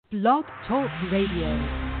Blog Talk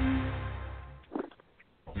Radio.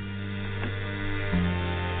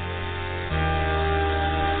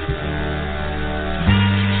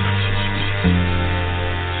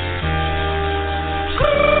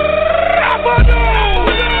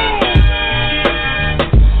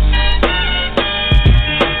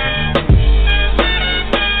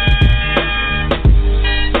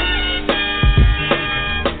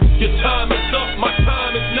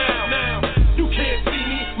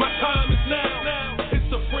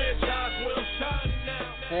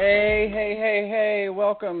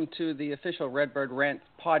 Welcome to the official Redbird Rants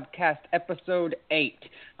podcast, episode 8.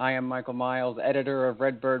 I am Michael Miles, editor of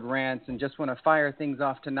Redbird Rants, and just want to fire things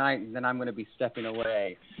off tonight, and then I'm going to be stepping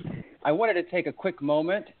away. I wanted to take a quick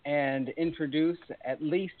moment and introduce at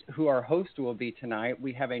least who our host will be tonight.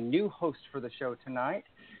 We have a new host for the show tonight.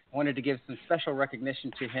 I wanted to give some special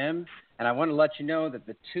recognition to him, and I want to let you know that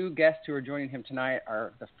the two guests who are joining him tonight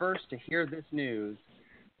are the first to hear this news.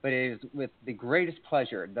 But it is with the greatest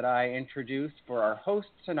pleasure that I introduce for our host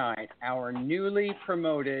tonight, our newly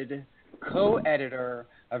promoted co-editor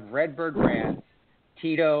of Redbird Rants,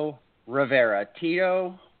 Tito Rivera.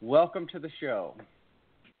 Tito, welcome to the show.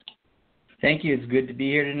 Thank you. It's good to be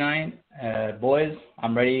here tonight. Boys,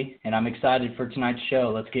 I'm ready, and I'm excited for tonight's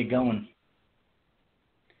show. Let's get going.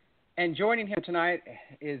 And joining him tonight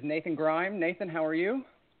is Nathan Grime. Nathan, how are you?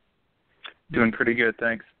 Doing pretty good,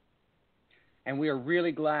 thanks. And we are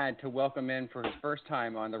really glad to welcome in for his first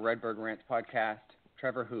time on the Redbird Rants podcast,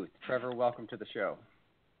 Trevor Huth. Trevor, welcome to the show.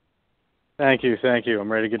 Thank you.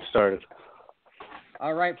 I'm ready to get started.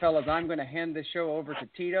 All right, fellas, I'm going to hand this show over to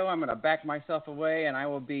Tito. I'm going to back myself away, and I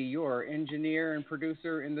will be your engineer and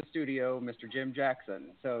producer in the studio, Mr. Jim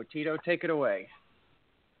Jackson. So, Tito, take it away.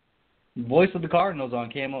 Voice of the Cardinals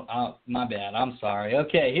on Camel. Oh, my bad. I'm sorry.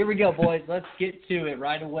 Okay, here we go, boys. Let's get to it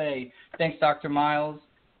right away. Thanks, Dr. Miles.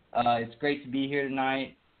 It's great to be here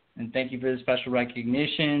tonight, and thank you for the special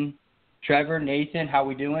recognition. Trevor, Nathan, how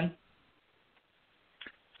we doing?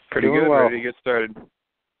 Pretty good. Well. Ready to get started.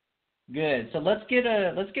 Good. So let's get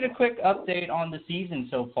a quick update on the season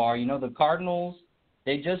so far. You know, the Cardinals,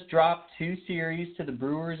 they just dropped 2 series to the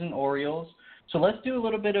Brewers and Orioles. So let's do a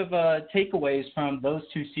little bit of takeaways from those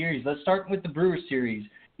 2 series. Let's start with the Brewers series.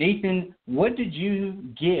 Nathan, what did you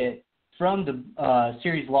get from the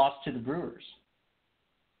series loss to the Brewers?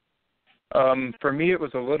 For me, it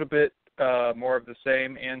was a little bit more of the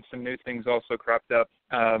same, and some new things also cropped up.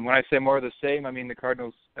 When I say more of the same, I mean the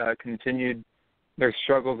Cardinals continued their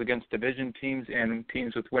struggles against division teams and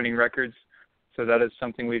teams with winning records. So that is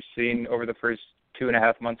something we've seen over the first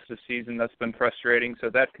 2.5 months of the season. That's been frustrating. So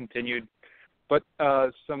that continued. But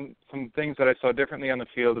some things that I saw differently on the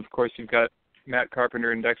field, of course, you've got Matt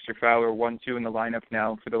Carpenter and Dexter Fowler 1-2 in the lineup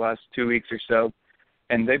now for the last 2 weeks or so.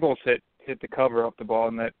 And they both hit the cover off the ball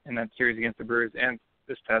in that series against the Brewers and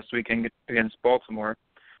this past weekend against Baltimore.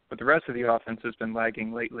 But the rest of the offense has been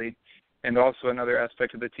lagging lately. And also another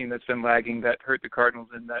aspect of the team that's been lagging that hurt the Cardinals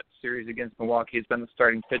in that series against Milwaukee has been the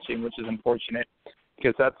starting pitching, which is unfortunate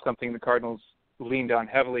because that's something the Cardinals leaned on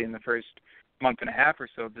heavily in the first month and a half or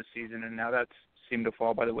so of the season, and now that's seemed to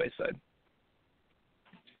fall by the wayside.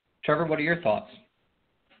 Trevor, what are your thoughts?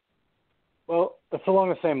 Well, it's along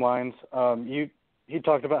the same lines. He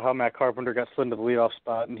talked about how Matt Carpenter got slid into the leadoff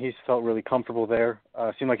spot, and he's felt really comfortable there.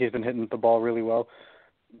 Seemed like he's been hitting the ball really well.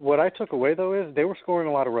 What I took away, though, is they were scoring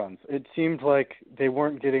a lot of runs. It seemed like they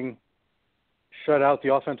weren't getting shut out.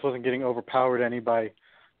 The offense wasn't getting overpowered any by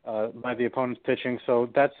the opponent's pitching. So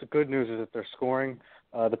that's the good news, is that they're scoring.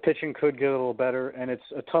 The pitching could get a little better, and it's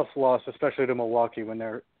a tough loss, especially to Milwaukee when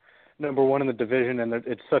they're number 1 in the division, and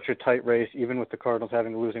it's such a tight race, even with the Cardinals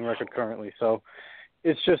having a losing record currently. So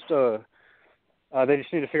it's just they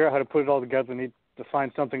just need to figure out how to put it all together. They need to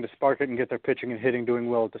find something to spark it and get their pitching and hitting doing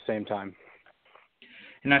well at the same time.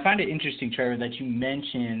 And I find it interesting, Trevor, that you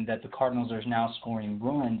mentioned that the Cardinals are now scoring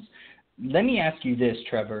runs. Let me ask you this,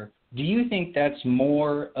 Trevor. Do you think that's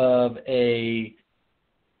more of a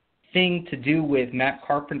thing to do with Matt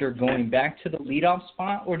Carpenter going back to the leadoff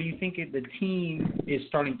spot, or do you think the team is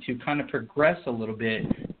starting to kind of progress a little bit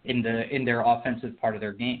in their offensive part of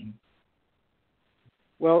their game?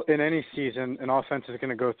 Well, in any season, an offense is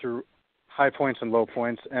going to go through high points and low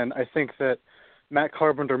points, and I think that Matt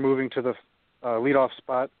Carpenter moving to the leadoff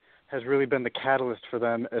spot has really been the catalyst for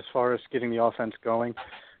them as far as getting the offense going.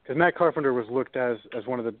 Because Matt Carpenter was looked as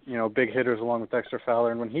one of the big hitters along with Dexter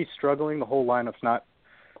Fowler, and when he's struggling, the whole lineup's not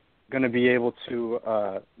going to be able to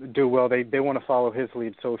do well. They want to follow his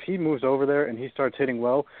lead. So if he moves over there and he starts hitting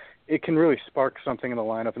well, it can really spark something in the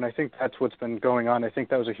lineup, and I think that's what's been going on. I think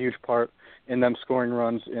that was a huge part in them scoring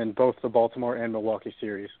runs in both the Baltimore and Milwaukee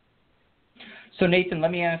series. So, Nathan,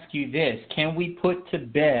 let me ask you this. Can we put to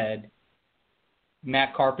bed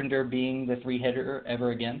Matt Carpenter being the three-hitter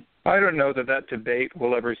ever again? I don't know that debate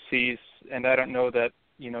will ever cease, and I don't know that,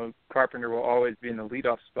 Carpenter will always be in the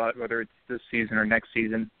leadoff spot, whether it's this season or next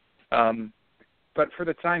season. But for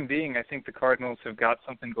the time being, I think the Cardinals have got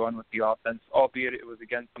something going with the offense, albeit it was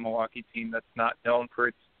against a Milwaukee team that's not known for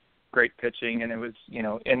its great pitching, and it was,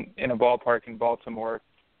 in a ballpark in Baltimore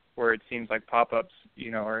where it seems like pop-ups,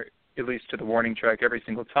 are at least to the warning track every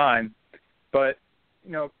single time. But,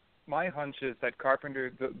 my hunch is that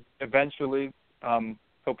Carpenter eventually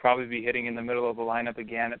he'll probably be hitting in the middle of the lineup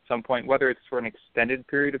again at some point. Whether it's for an extended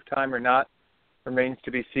period of time or not remains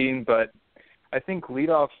to be seen. But I think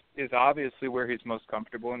leadoff is obviously where he's most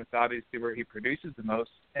comfortable, and it's obviously where he produces the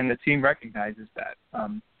most, and the team recognizes that.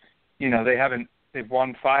 They've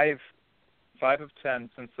won 5 of 10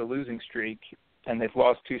 since the losing streak, and they've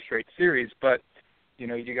lost 2 straight series. But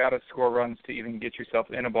you got to score runs to even get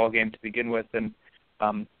yourself in a ball game to begin with, and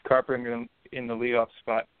Carpenter in the leadoff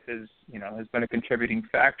spot has been a contributing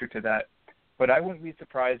factor to that. But I wouldn't be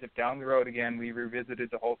surprised if down the road again we revisited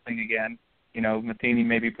the whole thing again. Matheny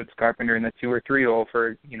maybe puts Carpenter in the 2 or 3 hole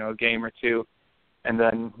for a game or two, and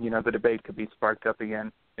then the debate could be sparked up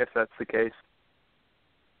again if that's the case.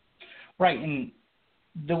 Right, and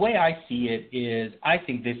the way I see it is I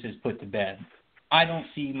think this is put to bed. I don't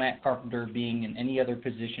see Matt Carpenter being in any other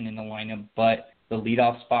position in the lineup but the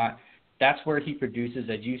leadoff spot. That's where he produces.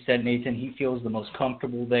 As you said, Nathan, he feels the most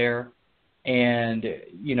comfortable there. And,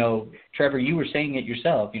 Trevor, you were saying it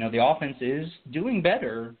yourself. The offense is doing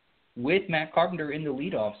better with Matt Carpenter in the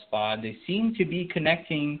leadoff spot. They seem to be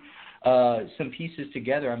connecting some pieces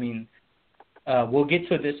together. I mean, we'll get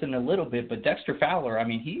to this in a little bit, but Dexter Fowler,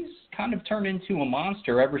 he's kind of turned into a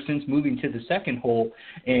monster ever since moving to the second hole.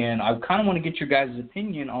 And I kind of want to get your guys'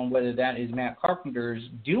 opinion on whether that is Matt Carpenter's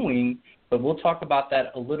doing, but we'll talk about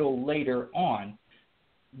that a little later on.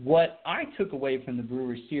 What I took away from the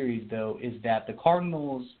Brewers series, though, is that the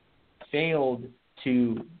Cardinals failed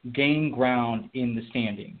to gain ground in the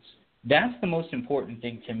standings. That's the most important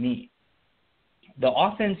thing to me. The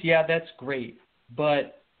offense, yeah, that's great,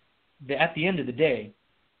 but at the end of the day,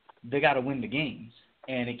 they got to win the games.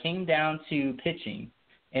 And it came down to pitching.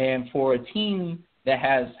 And for a team that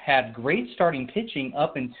has had great starting pitching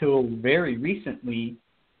up until very recently,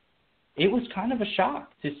 it was kind of a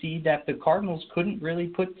shock to see that the Cardinals couldn't really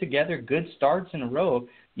put together good starts in a row.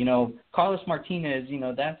 Carlos Martinez,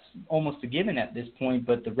 that's almost a given at this point,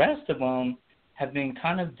 but the rest of them have been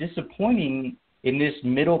kind of disappointing in this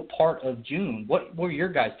middle part of June. What were your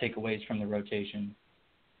guys' takeaways from the rotation?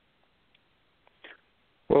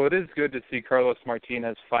 Well, it is good to see Carlos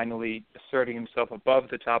Martinez finally asserting himself above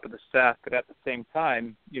the top of the staff, but at the same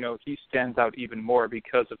time, he stands out even more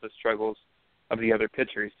because of the struggles of the other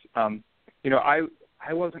pitchers.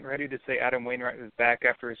 I wasn't ready to say Adam Wainwright was back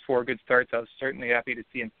after his 4 good starts. I was certainly happy to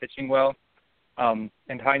see him pitching well. And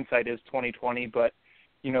hindsight is 20/20, but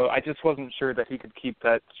I just wasn't sure that he could keep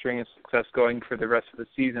that string of success going for the rest of the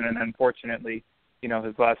season. And unfortunately,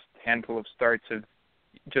 his last handful of starts have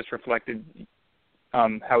just reflected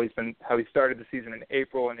how he started the season in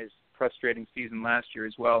April and his frustrating season last year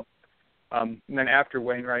as well. And then after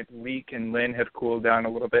Wainwright, Leake and Lynn have cooled down a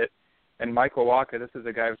little bit. And Michael Wacha, this is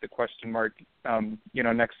a guy with a question mark,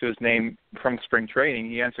 next to his name from spring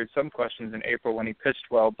training. He answered some questions in April when he pitched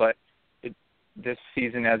well, but this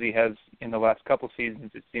season, as he has in the last couple seasons,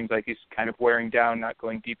 it seems like he's kind of wearing down, not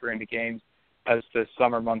going deeper into games as the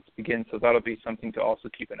summer months begin. So that'll be something to also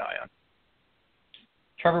keep an eye on.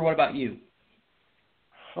 Trevor, what about you?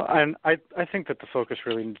 Well, and I think that the focus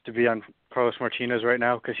really needs to be on Carlos Martinez right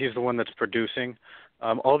now because he's the one that's producing.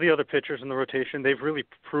 All the other pitchers in the rotation, they've really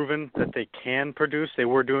proven that they can produce. They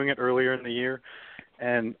were doing it earlier in the year.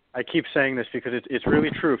 And I keep saying this because it's really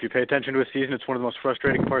true. If you pay attention to a season, it's one of the most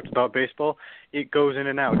frustrating parts about baseball. It goes in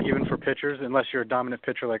and out, even for pitchers, unless you're a dominant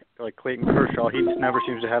pitcher like Clayton Kershaw. He just never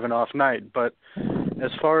seems to have an off night. But as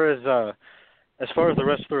far as the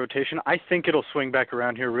rest of the rotation, I think it'll swing back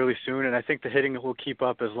around here really soon, and I think the hitting will keep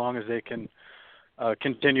up as long as they can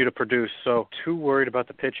continue to produce. So too worried about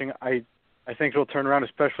the pitching. I think it'll turn around,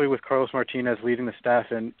 especially with Carlos Martinez leading the staff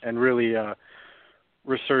and really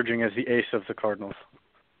resurging as the ace of the Cardinals.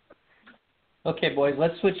 Okay, boys,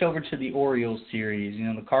 let's switch over to the Orioles series.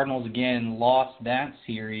 The Cardinals, again, lost that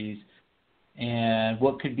series, and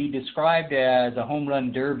what could be described as a home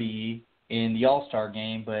run derby in the All-Star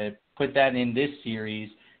game, but put that in this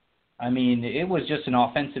series. It was just an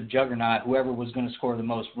offensive juggernaut. Whoever was going to score the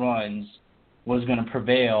most runs was going to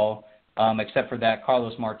prevail, except for that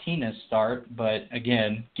Carlos Martinez start. But,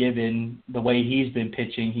 again, given the way he's been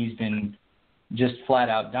pitching, he's been just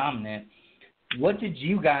flat-out dominant. what did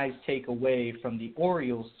you guys take away from the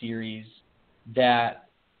Orioles series that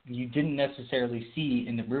you didn't necessarily see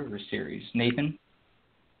in the Brewers series? Nathan?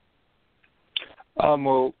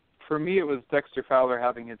 Well, for me, it was Dexter Fowler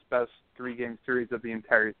having his best 3-game series of the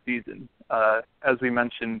entire season. As we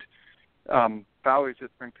mentioned, Fowler's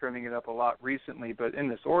just been turning it up a lot recently, but in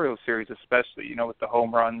this Orioles series especially, with the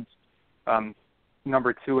home runs,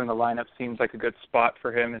 number 2 in the lineup seems like a good spot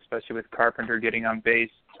for him, especially with Carpenter getting on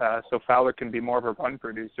base. So Fowler can be more of a run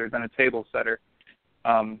producer than a table setter.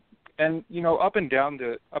 And up and down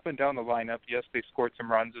the lineup, yes, they scored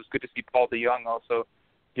some runs. It was good to see Paul DeJong also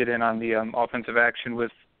get in on the offensive action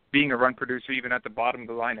with being a run producer even at the bottom of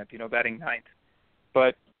the lineup, batting ninth.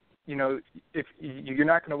 But if you're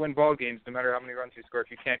not going to win ball games, no matter how many runs you score,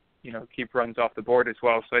 if you can't, keep runs off the board as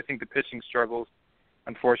well. So I think the pitching struggles,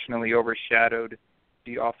 unfortunately, overshadowed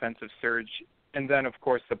the offensive surge. And then, of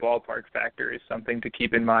course, the ballpark factor is something to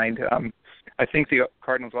keep in mind. I think the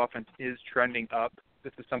Cardinals' offense is trending up.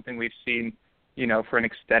 This is something we've seen, for an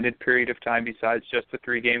extended period of time besides just the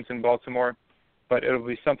 3 games in Baltimore. But it'll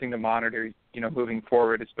be something to monitor, moving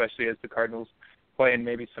forward, especially as the Cardinals play in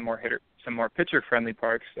maybe some more pitcher-friendly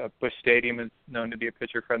parks. Busch Stadium is known to be a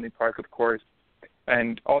pitcher-friendly park, of course,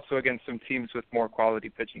 and also against some teams with more quality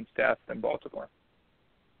pitching staff than Baltimore.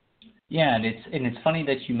 Yeah, and it's funny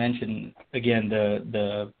that you mentioned again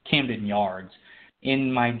the Camden Yards.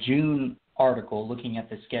 In my June article, looking at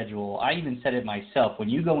the schedule, I even said it myself. When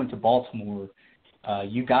you go into Baltimore,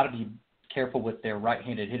 you got to be careful with their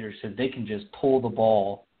right-handed hitters because they can just pull the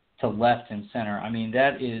ball to left and center. I mean,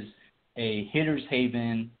 that is a hitter's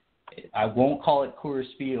haven. I won't call it Coors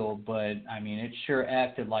Field, but, I mean, it sure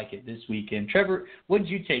acted like it this weekend. Trevor, what did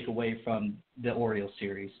you take away from the Orioles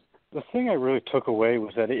series? The thing I really took away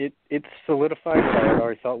was that it solidified what I had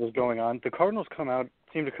already thought was going on. The Cardinals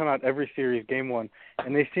seem to come out every series, game 1,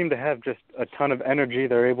 and they seem to have just a ton of energy.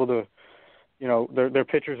 They're able to, their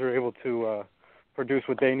pitchers are able to produce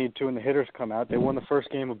what they need to, and the hitters come out. They won the first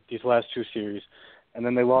game of these last 2 series, and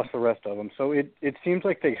then they lost the rest of them. So it seems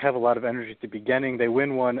like they have a lot of energy at the beginning. They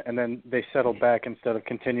win one, and then they settle back instead of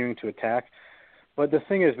continuing to attack. But the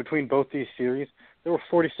thing is, between both these series, there were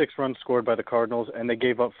 46 runs scored by the Cardinals, and they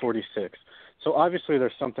gave up 46. So obviously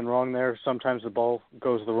there's something wrong there. Sometimes the ball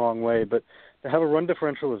goes the wrong way, but to have a run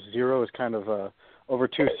differential of 0 is kind of over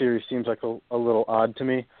 2 series seems like a little odd to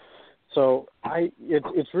me. So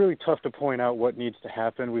it's really tough to point out what needs to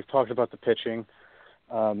happen. We've talked about the pitching,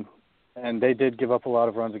 and they did give up a lot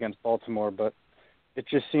of runs against Baltimore, but it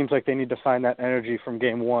just seems like they need to find that energy from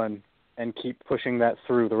game 1 and keep pushing that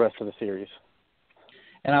through the rest of the series.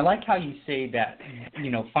 And I like how you say that,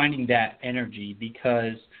 finding that energy,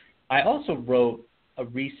 because I also wrote a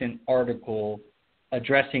recent article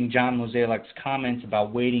addressing John Mozeliak's comments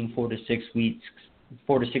about waiting 4 to 6 weeks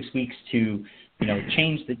to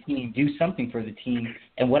change the team, do something for the team.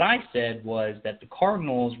 And what I said was that the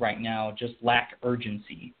Cardinals right now just lack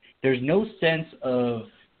urgency. There's no sense of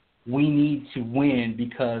we need to win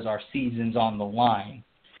because our season's on the line.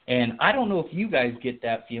 And I don't know if you guys get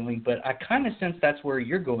that feeling, but I kind of sense that's where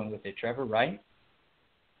you're going with it, Trevor, right?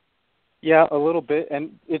 Yeah, a little bit,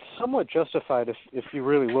 and it's somewhat justified if you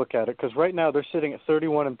really look at it, because right now they're sitting at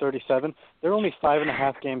 31 and 37. They're only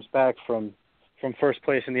 5.5 games back from first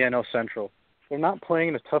place in the NL Central. They're not playing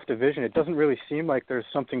in a tough division. It doesn't really seem like there's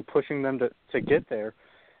something pushing them to get there.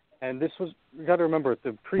 And this was, you got to remember,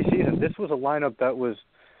 the preseason, this was a lineup that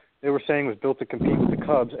they were saying was built to compete with the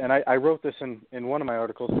Cubs. And I wrote this in one of my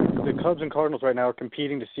articles. The Cubs and Cardinals right now are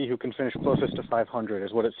competing to see who can finish closest to 500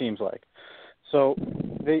 is what it seems like. So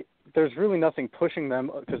there's really nothing pushing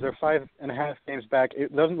them because they're 5.5 games back.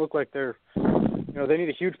 It doesn't look like they're, they need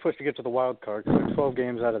a huge push to get to the wild card because they're 12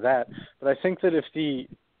 games out of that. But I think that if the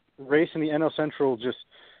race in the NL Central just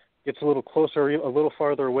gets a little closer, a little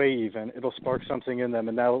farther away even, it'll spark something in them,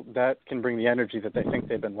 and now that can bring the energy that they think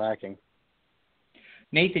they've been lacking.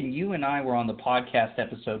 Nathan, you and I were on the podcast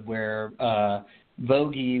episode where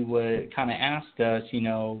Vogie kind of asked us,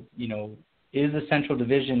 is the Central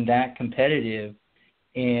Division that competitive?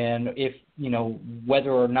 And if,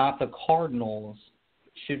 whether or not the Cardinals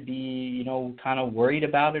should be, kind of worried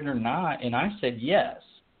about it or not. And I said, yes.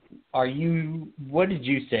 What did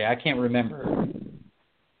you say? I can't remember.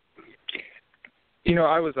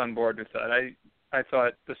 I was on board with that. I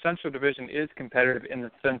thought the Central Division is competitive in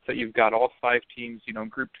the sense that you've got all 5 teams,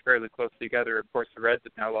 grouped fairly close together. Of course, the Reds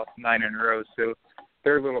have now lost 9 in a row, so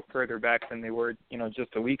they're a little further back than they were,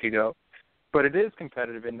 just a week ago. But it is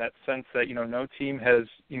competitive in that sense that, no team has,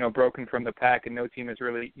 broken from the pack, and no team has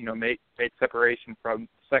really, made separation from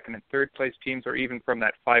second and third place teams or even from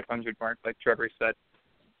that 500 mark, like Trevor said.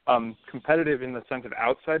 Competitive in the sense of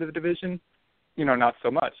outside of the division, not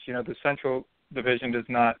so much. The Central Division does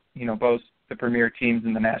not, boast the premier teams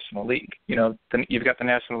in the National League. You've got the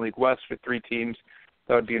National League West with 3 teams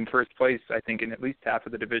that would be in first place, I think, in at least half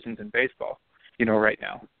of the divisions in baseball, right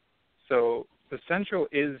now. So the Central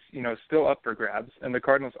is, still up for grabs, and the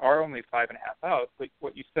Cardinals are only 5.5 out. But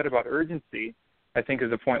what you said about urgency, I think,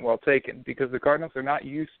 is a point well taken, because the Cardinals are not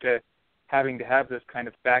used to having to have this kind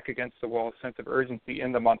of back-against-the-wall sense of urgency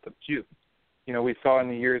in the month of June. We saw in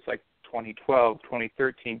the years like 2012,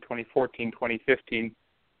 2013, 2014, 2015,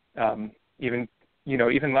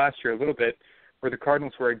 even last year a little bit, where the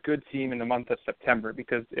Cardinals were a good team in the month of September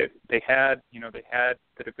because they had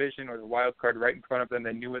the division or the wild card right in front of them.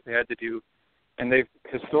 They knew what they had to do, and they've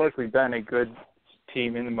historically been a good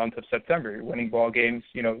team in the month of September, winning ball games,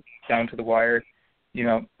 down to the wire,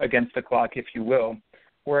 against the clock, if you will.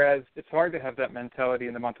 Whereas it's hard to have that mentality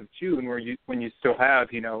in the month of June when you still have,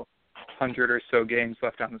 100 or so games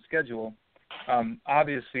left on the schedule.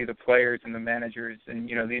 Obviously, the players and the managers and,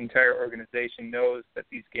 the entire organization knows that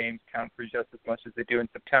these games count for just as much as they do in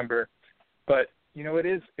September. But,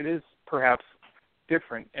 it is perhaps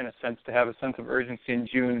different in a sense to have a sense of urgency in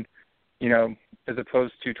June, as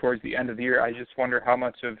opposed to towards the end of the year. I just wonder how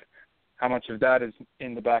much of that is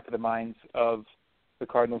in the back of the minds of the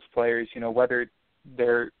Cardinals players, whether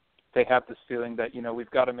they have this feeling that, we've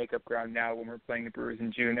got to make up ground now when we're playing the Brewers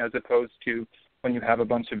in June, as opposed to when you have a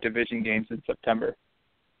bunch of division games in September.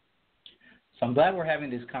 So I'm glad we're having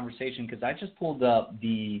this conversation because I just pulled up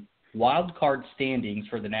the wild card standings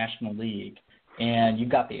for the National League, and you've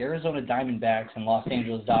got the Arizona Diamondbacks and Los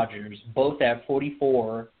Angeles Dodgers both at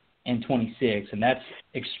 44 and 26, and that's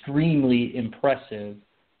extremely impressive.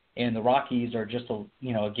 And the Rockies are just a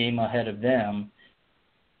game ahead of them.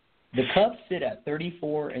 The Cubs sit at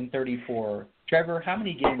 34 and 34. Trevor, how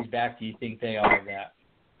many games back do you think they are of that?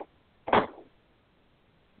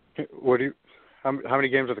 How many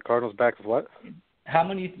games are the Cardinals back of what? How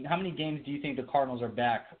many games do you think the Cardinals are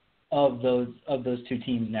back of those 2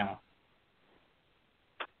 teams now?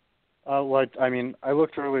 I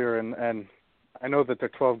looked earlier and I know that they're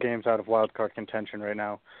 12 games out of wild card contention right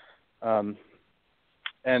now.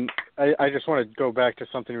 And I just want to go back to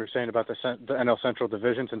something you were saying about the NL Central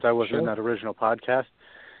Division, since I wasn't in that original podcast.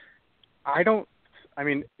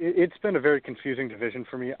 It's been a very confusing division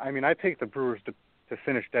for me. I picked the Brewers to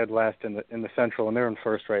finish dead last in the Central, and they're in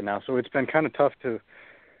first right now. So it's been kind of tough to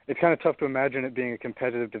imagine it being a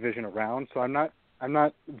competitive division around. So I'm not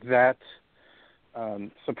that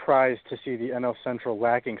surprised to see the NL Central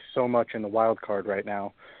lacking so much in the wild card right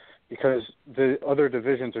now, because the other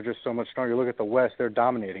divisions are just so much stronger. You look at the West; they're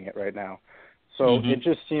dominating it right now. So it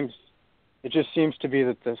just seems to be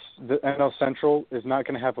that the NL Central is not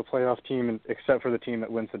going to have a playoff team except for the team that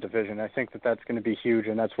wins the division. I think that that's going to be huge,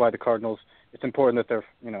 and that's why the Cardinals. It's important that they're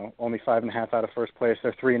only 5.5 out of first place.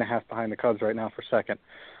 They're 3.5 behind the Cubs right now for second.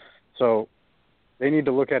 So they need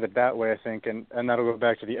to look at it that way, I think, and that'll go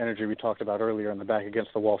back to the energy we talked about earlier and the back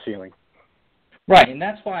against the wall feeling. Right, and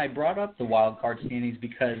that's why I brought up the wild card standings,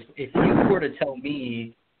 because if you were to tell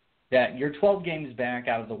me that you're 12 games back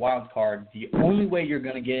out of the wild card, the only way you're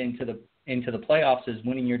going to get into the playoffs is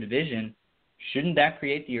winning your division, shouldn't that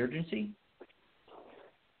create the urgency?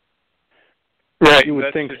 Right, you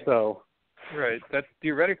would think so. Right. That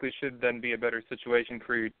theoretically should then be a better situation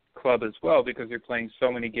for your club as well, because you're playing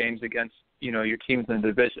so many games against, your teams in the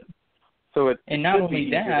division. So it should be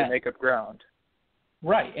easier to make up ground.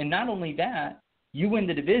 Right. And not only that, you win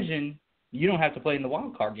the division, you don't have to play in the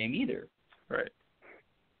wild card game either. Right.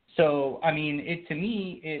 So, to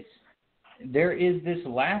me, there is this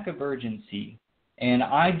lack of urgency, and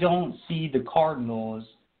I don't see the Cardinals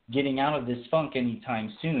getting out of this funk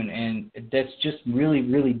anytime soon, and that's just really,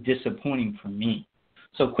 really disappointing for me.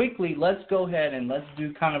 So quickly, let's go ahead and let's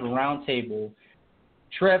do kind of a round table.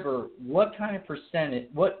 Trevor, what kind of percentage?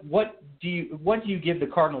 What do you give the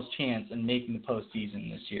Cardinals chance in making the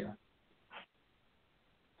postseason this year?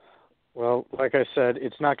 Well, like I said,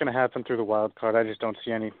 it's not going to happen through the wild card. I just don't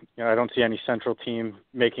see any. I don't see any Central team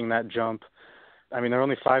making that jump. They're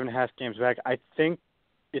only 5.5 games back. I think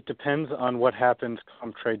it depends on what happens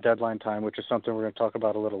come trade deadline time, which is something we're going to talk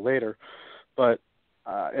about a little later. But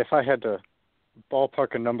if I had to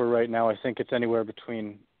ballpark a number right now, I think it's anywhere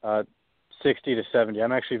between 60 to 70.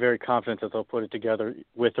 I'm actually very confident that they'll put it together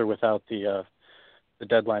with or without the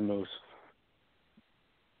deadline moves.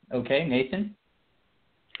 Okay, Nathan?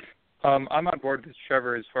 I'm on board with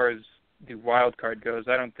Trevor as far as the wild card goes.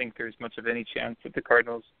 I don't think there's much of any chance that the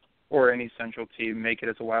Cardinals or any Central team make it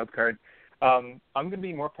as a wild card. I'm going to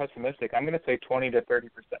be more pessimistic. I'm going to say 20 to 30%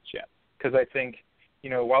 chance, because I think,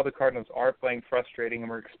 while the Cardinals are playing frustrating and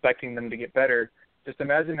we're expecting them to get better, just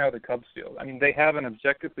imagine how the Cubs feel. I mean, they have an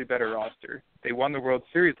objectively better roster. They won the World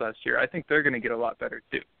Series last year. I think they're going to get a lot better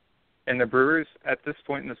too. And the Brewers, at this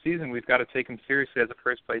point in the season, we've got to take them seriously as a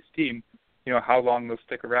first-place team. How long they'll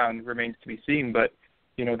stick around remains to be seen. But,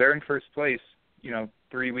 they're in first place,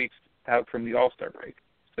 3 weeks out from the All-Star break.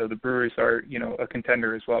 So the Brewers are, a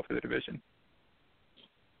contender as well for the division.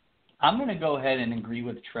 I'm going to go ahead and agree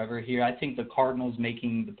with Trevor here. I think the Cardinals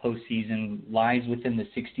making the postseason lies within the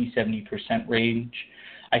 60-70% range.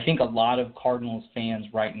 I think a lot of Cardinals fans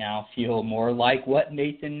right now feel more like what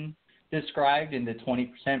Nathan described in the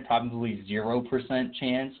 20%, probably 0%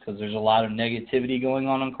 chance, because there's a lot of negativity going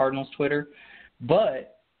on Cardinals Twitter.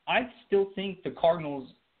 But I still think the Cardinals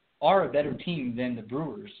are a better team than the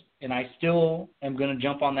Brewers, and I still am going to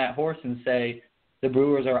jump on that horse and say the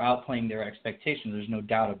Brewers are outplaying their expectations. There's no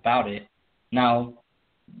doubt about it. Now,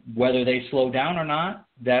 whether they slow down or not,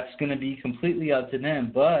 that's going to be completely up to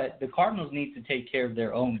them. But the Cardinals need to take care of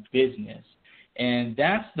their own business. And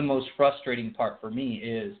that's the most frustrating part for me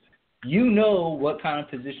is what kind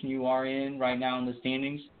of position you are in right now in the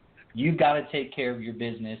standings. You've got to take care of your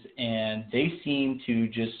business. And they seem to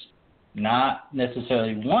just not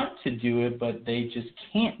necessarily want to do it, but they just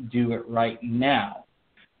can't do it right now.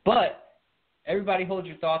 But everybody hold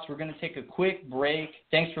your thoughts. We're going to take a quick break.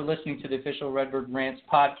 Thanks for listening to the official Redbird Rants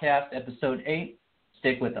podcast, episode 8.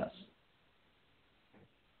 Stick with us.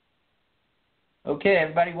 Okay,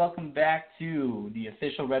 everybody, welcome back to the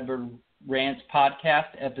official Redbird Rants podcast,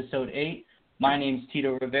 episode 8. My name's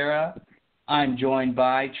Tito Rivera. I'm joined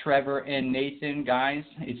by Trevor and Nathan. Guys,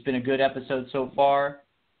 it's been a good episode so far.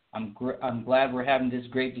 I'm glad we're having this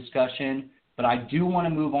great discussion, but I do want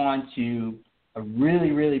to move on to a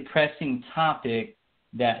really, really pressing topic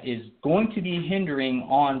that is going to be hindering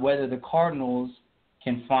on whether the Cardinals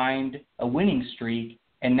can find a winning streak,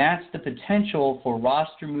 and that's the potential for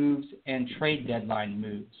roster moves and trade deadline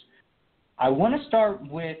moves. I want to start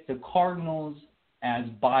with the Cardinals as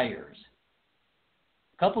buyers.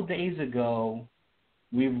 A couple days ago,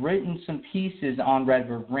 we've written some pieces on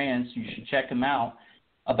Redbird Rants, you should check them out,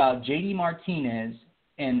 about J.D. Martinez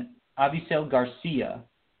and Avisail Garcia.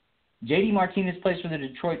 J.D. Martinez plays for the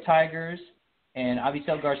Detroit Tigers, and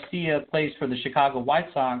Avisail Garcia plays for the Chicago White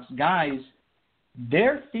Sox. Guys,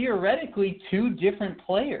 they're theoretically two different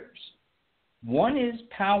players. One is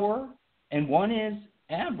power, and one is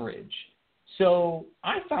average. So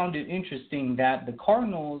I found it interesting that the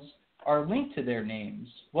Cardinals are linked to their names.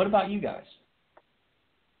 What about you guys?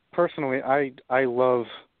 Personally, I love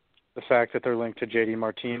the fact that they're linked to J.D.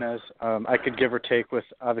 Martinez. I could give or take with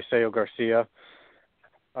Avisail Garcia.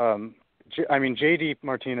 J.D.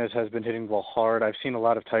 Martinez has been hitting the ball hard. I've seen a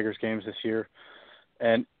lot of Tigers games this year,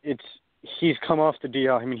 and he's come off the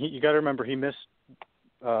DL. You got to remember he missed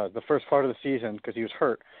the first part of the season because he was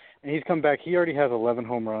hurt, and he's come back. He already has 11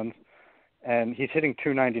 home runs, and he's hitting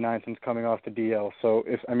 .299 since coming off the DL. So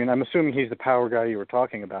I'm assuming he's the power guy you were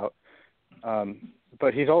talking about,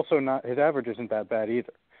 but he's also not. His average isn't that bad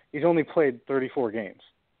either. He's only played 34 games,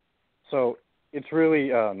 so it's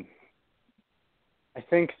really. I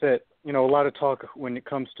think that, a lot of talk when it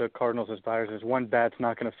comes to Cardinals as buyers is one bat's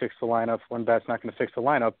not going to fix the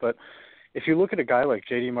lineup, but if you look at a guy like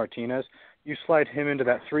J.D. Martinez, you slide him into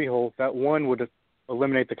that 3-hole, that one would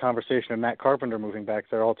eliminate the conversation of Matt Carpenter moving back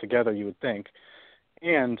there altogether, you would think.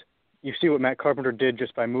 And you see what Matt Carpenter did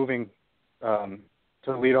just by moving to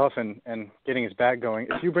the leadoff and getting his bat going.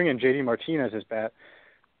 If you bring in J.D. Martinez's bat,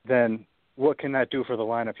 then what can that do for the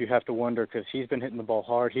lineup? You have to wonder, because he's been hitting the ball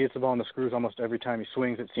hard. He hits the ball in the screws almost every time he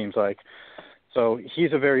swings, it seems like. So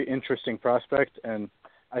he's a very interesting prospect, and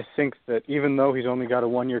I think that even though he's only got a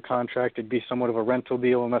 1-year contract, it'd be somewhat of a rental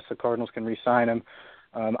deal unless the Cardinals can re-sign him.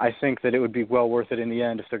 I think that it would be well worth it in the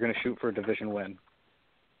end if they're going to shoot for a division win.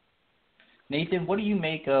 Nathan, what do you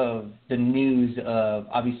make of the news of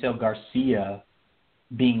Avisail Garcia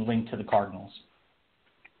being linked to the Cardinals?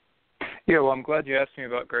 Yeah, well, I'm glad you asked me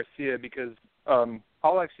about Garcia because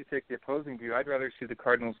I'll actually take the opposing view. I'd rather see the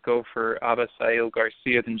Cardinals go for Avisail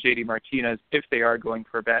Garcia than J.D. Martinez if they are going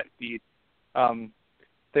for bat speed.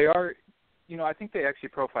 They are, I think they actually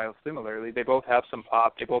profile similarly. They both have some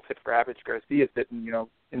pop. They both hit for average. Garcia's hitting,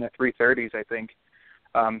 in the 330s, I think.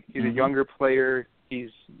 He's a younger player.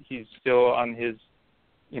 He's still on his,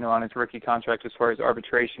 on his rookie contract as far as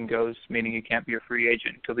arbitration goes, meaning he can't be a free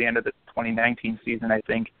agent until the end of the 2019 season, I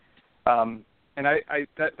think. And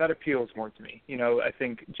that appeals more to me. I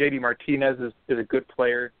think J.D. Martinez is a good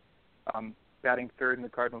player. Batting third in the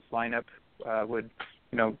Cardinals lineup would,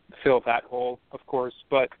 fill that hole, of course.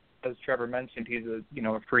 But as Trevor mentioned, he's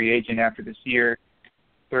a free agent after this year,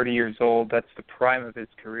 30 years old. That's the prime of his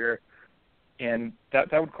career, and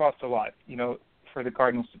that would cost a lot. for the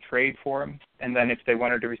Cardinals to trade for him, and then if they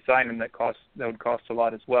wanted to re-sign him, that would cost a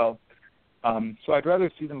lot as well. So I'd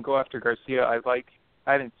rather see them go after Garcia. I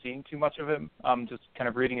haven't seen too much of him. Just kind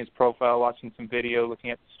of reading his profile, watching some video, looking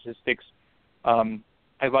at the statistics.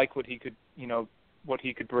 I like what he could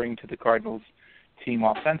bring to the Cardinals team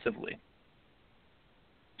offensively.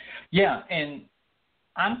 Yeah, and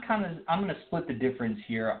I'm going to split the difference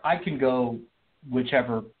here. I can go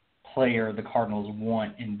whichever player the Cardinals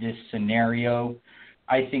want in this scenario.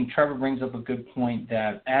 I think Trevor brings up a good point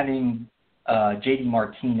that adding J.D.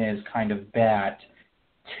 Martinez kind of bat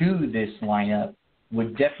to this lineup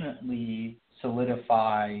would definitely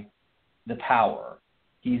solidify the power.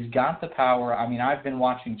 He's got the power. I mean, I've been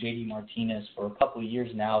watching J.D. Martinez for a couple of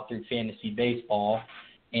years now through fantasy baseball,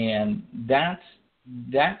 and that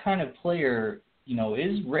kind of player,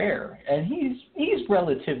 is rare. And he's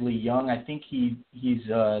relatively young. I think he's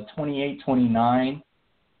 28, 29,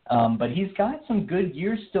 but he's got some good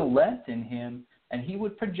years still left in him, and he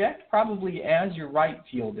would project probably as your right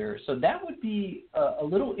fielder. So that would be a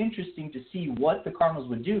little interesting to see what the Cardinals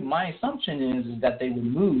would do. My assumption is that they would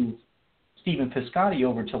move Stephen Piscotty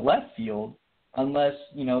over to left field unless,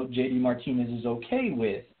 J.D. Martinez is okay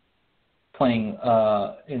with playing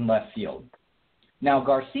in left field. Now,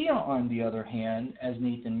 Garcia, on the other hand, as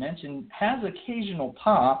Nathan mentioned, has occasional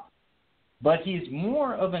pop, but he's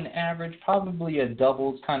more of an average, probably a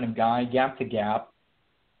doubles kind of guy, gap to gap.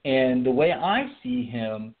 And the way I see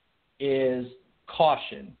him is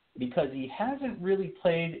caution, because he hasn't really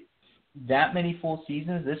played that many full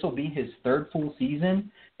seasons. This will be his third full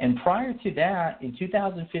season. And prior to that, in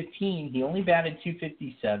 2015, he only batted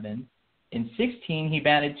 .257. In 16, he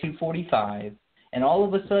batted .245. And all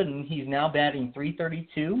of a sudden, he's now batting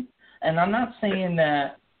 .332. And I'm not saying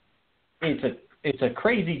that it's a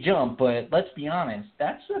crazy jump, but let's be honest,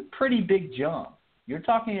 that's a pretty big jump. You're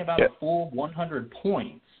talking about a full 100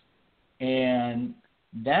 points. And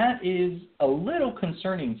that is a little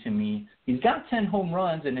concerning to me. He's got 10 home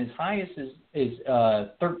runs, and his highest is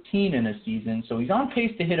 13 in a season. So he's on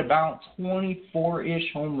pace to hit about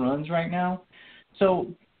 24-ish home runs right now. So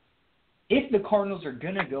if the Cardinals are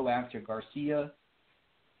going to go after Garcia,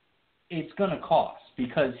 it's going to cost,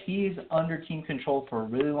 because he's under team control for a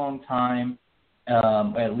really long time,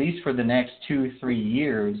 at least for the next 2-3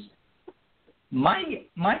 years.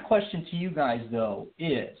 My question to you guys, though,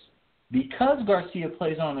 is, because Garcia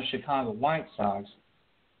plays on the Chicago White Sox,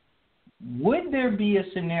 would there be a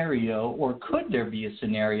scenario, or could there be a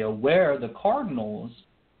scenario, where the Cardinals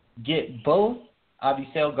get both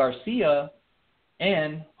Avisail Garcia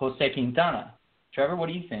and Jose Quintana? Trevor, what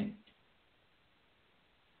do you think?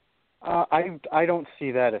 I don't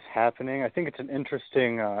see that as happening. I think it's an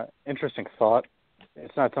interesting thought.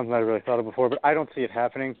 It's not something I really thought of before, but I don't see it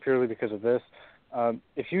happening purely because of this.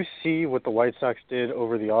 If you see what the White Sox did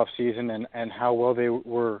over the offseason and how well they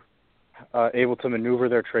were able to maneuver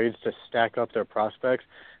their trades to stack up their prospects,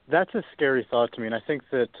 that's a scary thought to me. And I think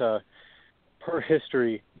that per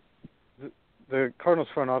history, the Cardinals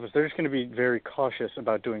front office, they're just going to be very cautious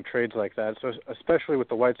about doing trades like that. So especially with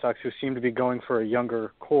the White Sox, who seem to be going for a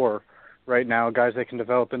younger core right now, guys they can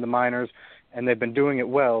develop in the minors, and they've been doing it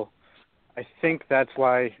well. I think that's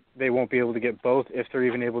why they won't be able to get both, if they're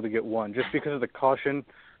even able to get one, just because of the caution,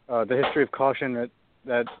 the history of caution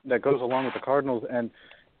that goes along with the Cardinals and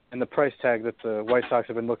the price tag that the White Sox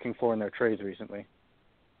have been looking for in their trades recently.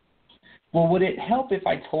 Well, would it help if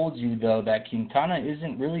I told you, though, that Quintana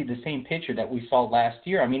isn't really the same pitcher that we saw last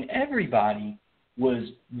year? I mean, everybody was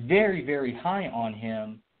very, very high on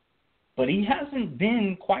him, but he hasn't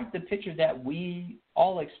been quite the pitcher that we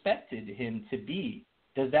all expected him to be.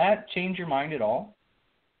 Does that change your mind at all?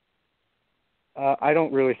 I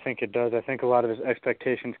don't really think it does. I think a lot of his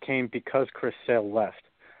expectations came because Chris Sale left.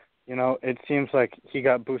 It seems like he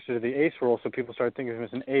got boosted to the ace role, so people started thinking of him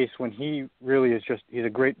as an ace when he really is he's a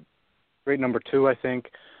great number two, I think.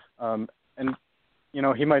 And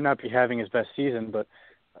he might not be having his best season, but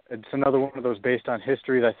it's another one of those based on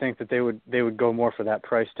history that I think that they would go more for that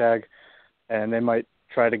price tag, and they might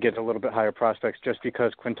try to get a little bit higher prospects just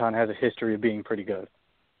because Quintana has a history of being pretty good.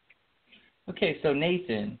 Okay, so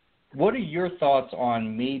Nathan, what are your thoughts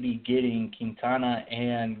on maybe getting Quintana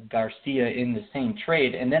and Garcia in the same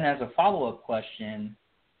trade? And then as a follow-up question,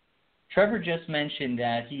 Trevor just mentioned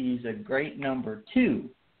that he's a great number two.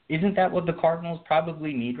 Isn't that what the Cardinals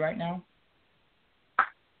probably need right now?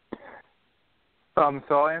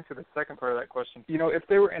 So I'll answer the second part of that question. If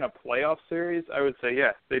they were in a playoff series, I would say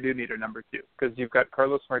yes, they do need a number two, because you've got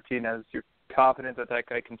Carlos Martinez. You're confident that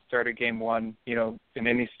guy can start a game one, in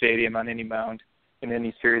any stadium, on any mound, in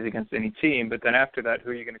any series against any team. But then after that,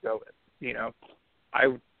 who are you going to go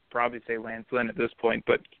with? probably say Lance Lynn at this point,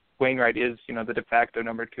 but Wainwright is, the de facto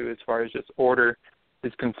number 2 as far as just order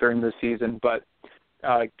is concerned this season. But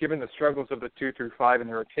given the struggles of the 2 through 5 in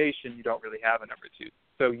the rotation, you don't really have a number 2.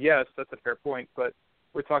 So, yes, that's a fair point, but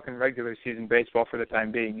we're talking regular season baseball for the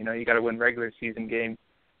time being. You got to win regular season games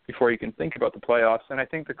before you can think about the playoffs. And I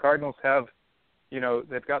think the Cardinals have,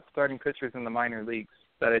 they've got starting pitchers in the minor leagues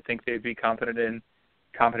that I think they'd be confident in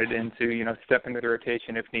to, step into the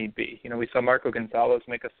rotation if need be. We saw Marco Gonzalez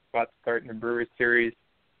make a spot start in the Brewers series.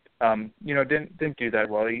 Didn't do that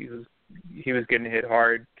well. He was getting hit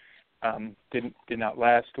hard. Did not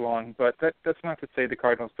last long. But that's not to say the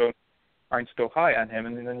Cardinals aren't still high on him.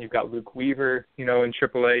 And then you've got Luke Weaver, in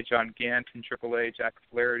AAA, John Gant in AAA, Jack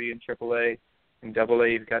Flaherty in AAA. In AA,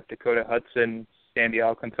 you've got Dakota Hudson, Sandy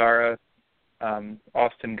Alcantara,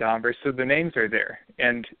 Austin Gomber. So the names are there.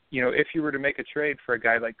 And, if you were to make a trade for a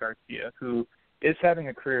guy like Garcia, who is having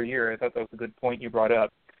a career year, I thought that was a good point you brought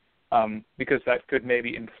up, because that could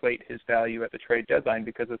maybe inflate his value at the trade deadline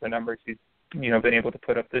because of the numbers he's, been able to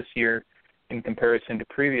put up this year in comparison to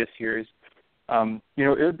previous years. It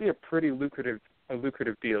would be a pretty lucrative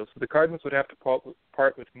deal. So the Cardinals would have to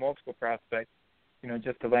part with multiple prospects,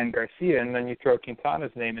 just to land Garcia, and then you throw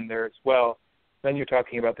Quintana's name in there as well. Then you're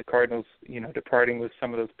talking about the Cardinals, departing with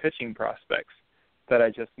some of those pitching prospects that I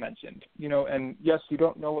just mentioned. And yes, you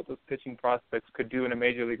don't know what those pitching prospects could do in a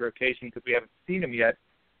major league rotation because we haven't seen them yet.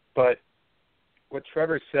 But what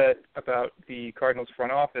Trevor said about the Cardinals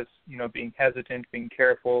front office, being hesitant, being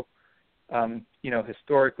careful,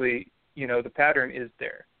 historically, the pattern is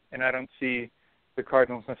there. And I don't see the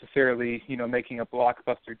Cardinals necessarily, making a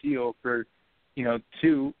blockbuster deal for,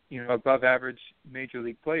 2, above average major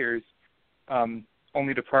league players,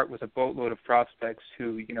 only to part with a boatload of prospects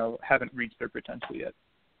who, haven't reached their potential yet.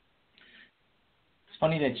 It's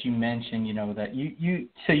funny that you mentioned, that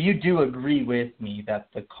you do agree with me that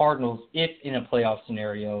the Cardinals, if in a playoff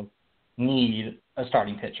scenario, need a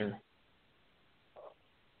starting pitcher.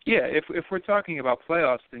 Yeah, if we're talking about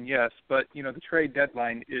playoffs, then yes. But, the trade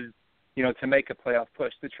deadline is, to make a playoff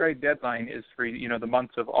push. The trade deadline is for, the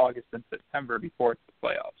months of August and September before it's the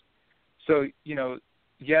playoffs. So,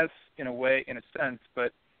 yes, in a way, in a sense,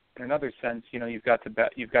 but in another sense, you've got to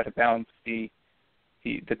balance the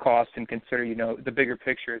cost and consider, the bigger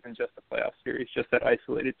picture than just the playoff series, just that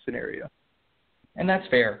isolated scenario. And that's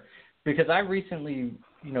fair, because I recently,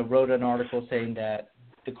 wrote an article saying that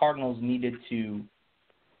the Cardinals needed to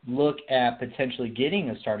look at potentially getting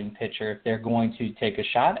a starting pitcher if they're going to take a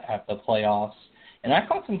shot at the playoffs. And I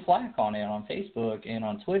caught some flack on it on Facebook and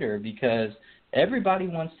on Twitter because everybody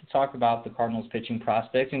wants to talk about the Cardinals pitching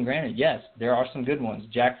prospects. And granted, yes, there are some good ones.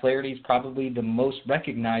 Jack Flaherty is probably the most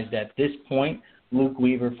recognized at this point. Luke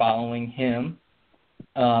Weaver following him,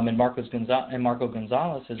 and Marco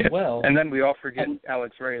Gonzalez as well. And then we all forget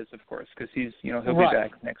Alex Reyes, of course, because he's he'll be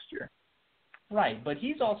back next year. Right, but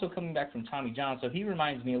he's also coming back from Tommy John, so he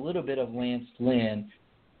reminds me a little bit of Lance Lynn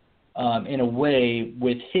in a way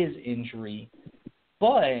with his injury.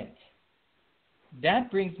 But that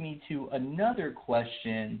brings me to another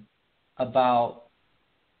question about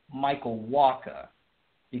Michael Wacha,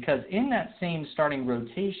 because in that same starting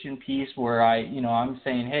rotation piece where I'm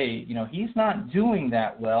saying, hey, he's not doing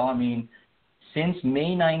that well. I mean, since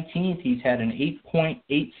May 19th, he's had an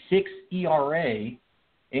 8.86 ERA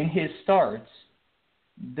in his starts.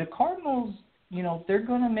 The Cardinals, if they're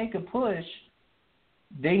going to make a push,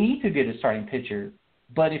 they need to get a starting pitcher.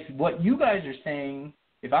 But if what you guys are saying,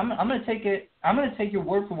 if I'm going to take your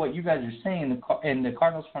word for what you guys are saying, and the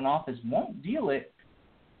Cardinals front office won't deal it,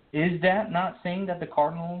 is that not saying that the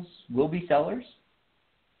Cardinals will be sellers?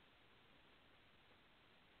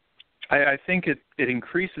 I think it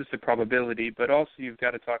increases the probability, but also you've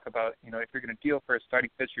got to talk about, if you're going to deal for a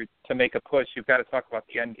starting pitcher to make a push, you've got to talk about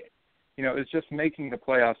the end game. It's just making the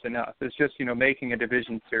playoffs enough. It's just, making a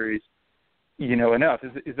division series, enough.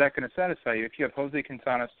 Is that going to satisfy you? If you have Jose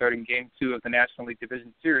Quintana starting Game 2 of the National League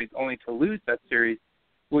Division Series only to lose that series,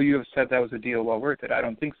 will you have said that was a deal well worth it? I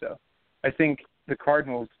don't think so. I think the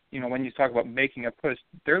Cardinals, when you talk about making a push,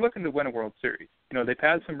 they're looking to win a World Series. They've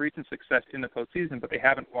had some recent success in the postseason, but they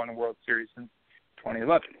haven't won a World Series since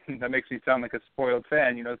 2011. That makes me sound like a spoiled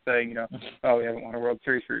fan, saying, oh, we haven't won a World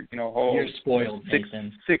Series for, a whole You're spoiled,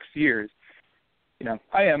 6 years.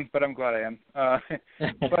 I am, but I'm glad I am.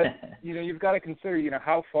 But, you've got to consider,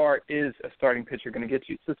 how far is a starting pitcher going to get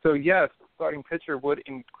you? So, yes, starting pitcher would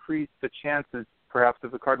increase the chances, perhaps,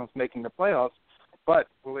 of the Cardinals making the playoffs, but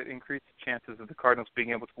will it increase the chances of the Cardinals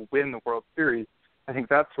being able to win the World Series? I think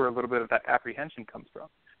that's where a little bit of that apprehension comes from.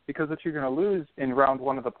 Because if you're going to lose in round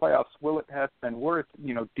 1 of the playoffs, will it have been worth,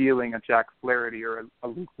 dealing a Jack Flaherty or a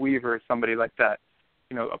Luke Weaver or somebody like that?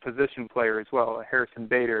 a position player as well, a Harrison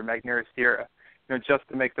Bader, Magneuris Sierra, just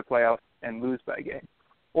to make the playoffs and lose by a game.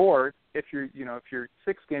 Or if you're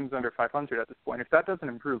 6 games under 500 at this point, if that doesn't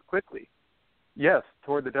improve quickly, yes,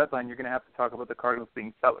 toward the deadline, you're going to have to talk about the Cardinals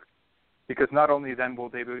being sellers. Because not only then will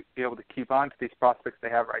they be able to keep on to these prospects they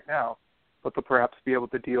have right now, but they'll perhaps be able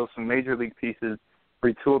to deal some major league pieces,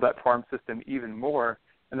 retool that farm system even more,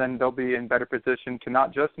 and then they'll be in better position to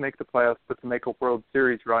not just make the playoffs, but to make a World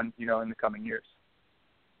Series run, in the coming years.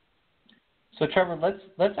 So, Trevor,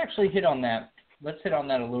 let's actually hit on that. Let's hit on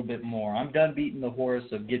that a little bit more. I'm done beating the horse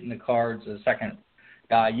of getting the Cards a second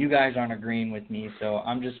guy. You guys aren't agreeing with me, so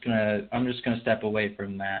I'm just gonna step away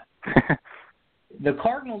from that. The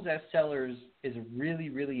Cardinals as sellers is a really,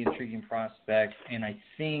 really intriguing prospect, and I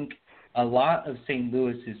think a lot of St.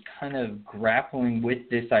 Louis is kind of grappling with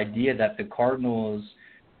this idea that the Cardinals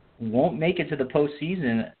won't make it to the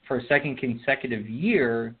postseason for a second consecutive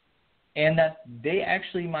year, and that they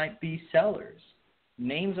actually might be sellers.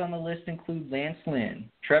 Names on the list include Lance Lynn,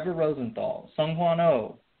 Trevor Rosenthal, Seung-Hwan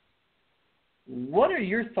Oh. What are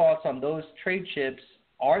your thoughts on those trade chips?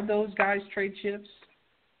 Are those guys trade chips?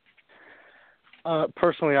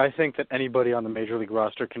 Personally, I think that anybody on the major league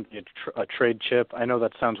roster can be a trade chip. I know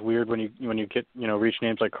that sounds weird when you get reach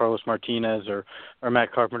names like Carlos Martinez or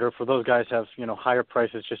Matt Carpenter. For those guys have higher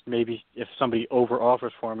prices. Just maybe if somebody over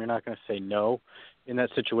offers for them, you're not going to say no in that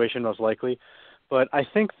situation, most likely. But I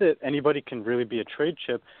think that anybody can really be a trade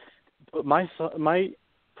chip. But my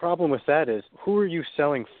problem with that is, who are you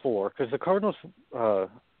selling for? Because the Cardinals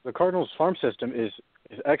farm system is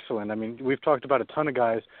excellent. I mean, we've talked about a ton of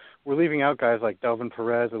guys. We're leaving out guys like Delvin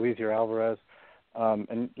Perez, Eliezer Alvarez,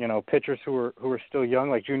 and pitchers who are still young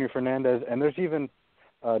like Junior Fernandez, and there's even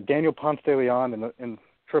Daniel Ponce de Leon in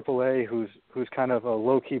AAA, who's kind of a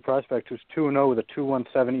low key prospect, who's 2-0 with a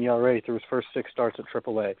 2.17 ERA through his first 6 starts at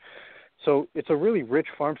AAA. So it's a really rich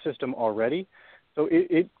farm system already. So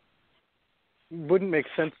it wouldn't make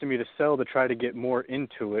sense to me to sell to try to get more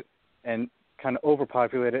into it and kind of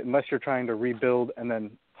overpopulate it, unless you're trying to rebuild and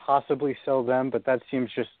then possibly sell them. But that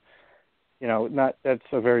seems just that's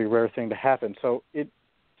a very rare thing to happen. So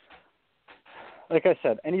like I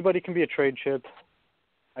said, anybody can be a trade chip.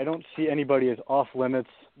 I don't see anybody as off limits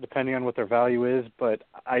depending on what their value is, but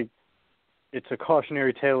it's a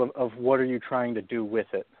cautionary tale of what are you trying to do with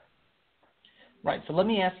it. Right. So let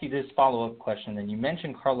me ask you this follow-up question. And you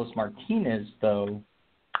mentioned Carlos Martinez, though.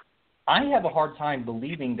 I have a hard time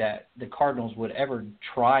believing that the Cardinals would ever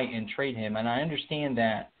try and trade him. And I understand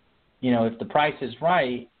that, if the price is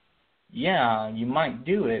right, yeah, you might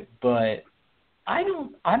do it, but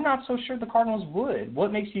I'm not so sure the Cardinals would.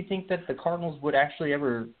 What makes you think that the Cardinals would actually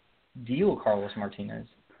ever deal Carlos Martinez?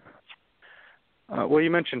 Well, you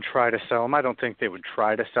mentioned try to sell him. I don't think they would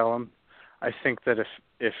try to sell him. I think that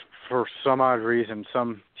if for some odd reason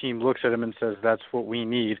some team looks at him and says that's what we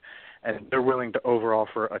need, and they're willing to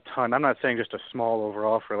overoffer a ton. I'm not saying just a small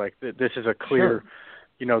overoffer, like this is a clear,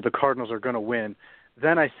 sure, the Cardinals are going to win.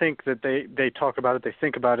 Then I think that they talk about it, they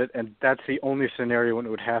think about it, and that's the only scenario when it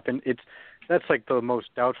would happen. That's like the most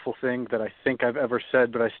doubtful thing that I think I've ever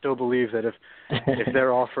said, but I still believe that if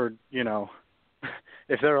they're offered,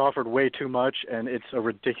 if they're offered way too much and it's a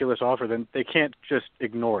ridiculous offer, then they can't just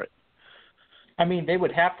ignore it. I mean, they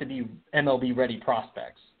would have to be MLB-ready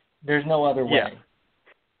prospects. There's no other way. Yeah.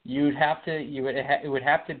 It would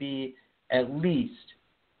have to be at least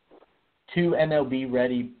 2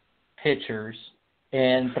 MLB-ready pitchers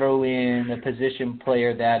and throw in a position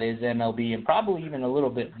player that is MLB and probably even a little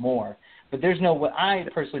bit more. But there's no way. I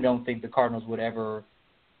personally don't think the Cardinals would ever,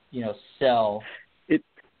 sell.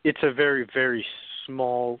 It's a very, very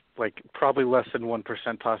small, like probably less than 1%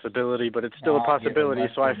 possibility, but it's still a possibility.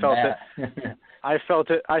 So I felt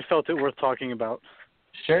it worth talking about.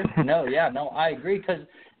 Sure. No. Yeah. No. I agree.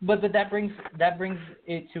 But that brings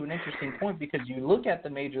it to an interesting point, because you look at the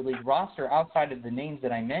major league roster outside of the names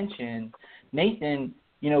that I mentioned, Nathan.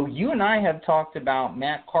 You and I have talked about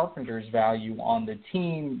Matt Carpenter's value on the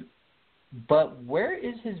team, but where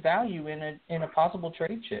is his value in a possible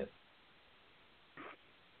trade chip?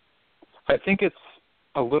 I think it's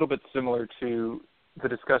a little bit similar to the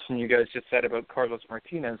discussion you guys just had about Carlos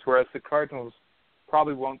Martinez, whereas the Cardinals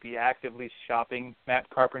probably won't be actively shopping Matt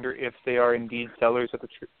Carpenter if they are indeed sellers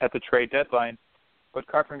at the trade deadline. But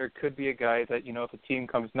Carpenter could be a guy that, if a team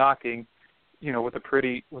comes knocking, with a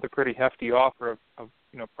pretty hefty offer of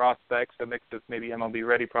prospects, a mix of maybe MLB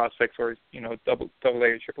ready prospects or double A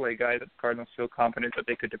or triple A guy that the Cardinals feel confident that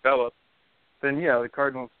they could develop, then the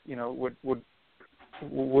Cardinals would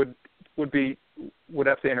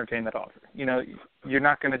have to entertain that offer. You're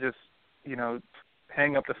not going to just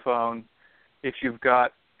hang up the phone if you've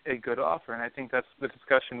got a good offer. And I think that's the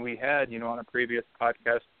discussion we had, on a previous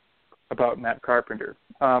podcast about Matt Carpenter.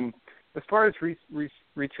 As far as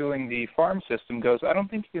retooling the farm system goes, I don't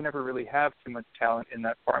think you can ever really have too much talent in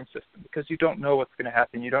that farm system because you don't know what's going to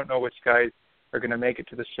happen. You don't know which guys are going to make it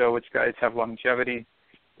to the show, which guys have longevity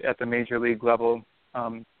at the major league level.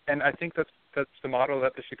 And I think that's the model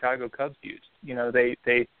that the Chicago Cubs used.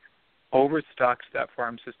 They overstocked that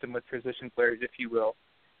farm system with position players, if you will.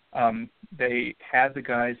 They had the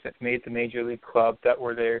guys that made the major league club that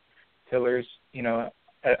were their pillars,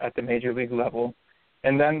 at the major league level.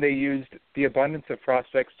 And then they used the abundance of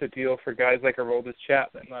prospects to deal for guys like Aroldis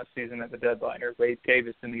Chapman last season at the deadline or Wade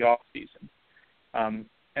Davis in the off season.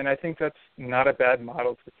 And I think that's not a bad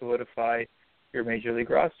model to solidify your major league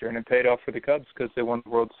roster, and it paid off for the Cubs because they won the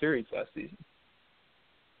World Series last season.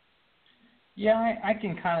 Yeah, I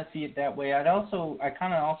can kind of see it that way. I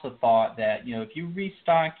kind of also thought that, if you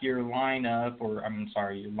restock your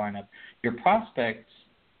your prospects,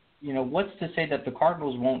 what's to say that the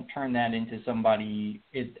Cardinals won't turn that into somebody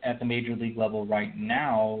at the major league level right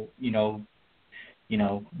now,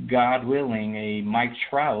 God willing, a Mike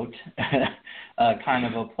Trout kind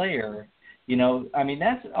of a player.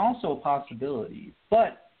 That's also a possibility.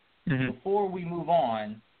 But before we move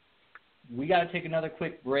on, we got to take another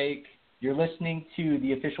quick break. You're listening to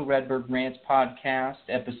the official Redbird Rants podcast,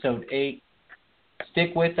 episode 8.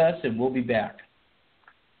 Stick with us, and we'll be back.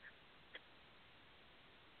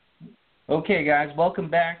 Okay, guys, welcome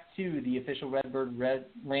back to the official Redbird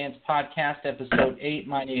Rants podcast, episode 8.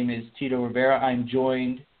 My name is Tito Rivera. I'm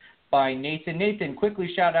joined by Nathan. Nathan,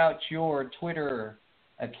 quickly shout out your Twitter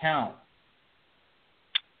account.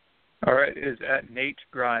 All right, it is at Nate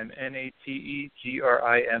Grime,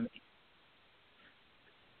 NateGrime.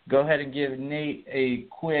 Go ahead and give Nate a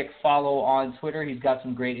quick follow on Twitter. He's got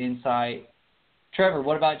some great insight. Trevor,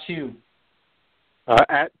 what about you?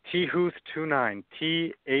 At Thooth29,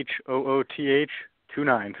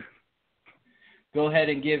 THOOTH29. Go ahead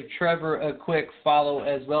and give Trevor a quick follow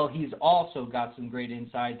as well. He's also got some great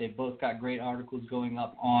insight. They both got great articles going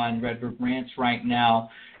up on Redbird Rants right now.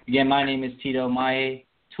 Again, my name is Tito. My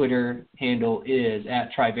Twitter handle is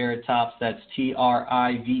at Triveratops. That's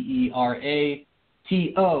TRIVERATOPS.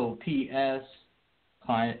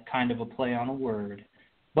 Kind of a play on a word.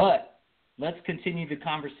 But let's continue the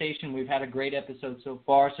conversation. We've had a great episode so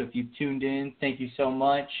far, so if you've tuned in, thank you so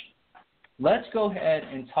much. Let's go ahead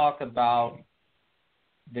and talk about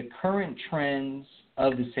the current trends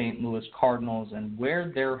of the St. Louis Cardinals and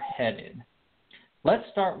where they're headed. Let's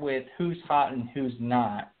start with who's hot and who's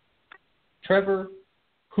not. Trevor,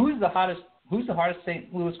 who's the hottest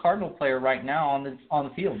St. Louis Cardinal player right now on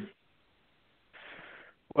the field?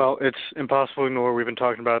 Well, it's impossible to ignore. We've been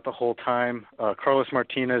talking about it the whole time. Carlos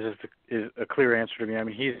Martinez is a clear answer to me. I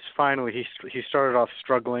mean, he started off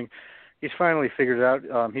struggling. He's finally figured it out.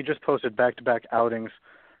 He just posted back-to-back outings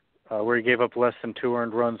where he gave up less than 2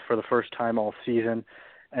 earned runs for the first time all season.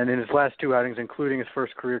 And in his last 2 outings, including his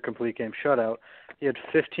first career complete game shutout, he had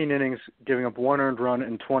 15 innings, giving up 1 earned run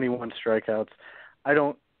and 21 strikeouts.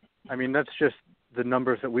 That's just the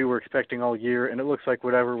numbers that we were expecting all year, and it looks like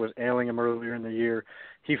whatever was ailing him earlier in the year,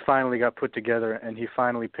 he finally got put together and he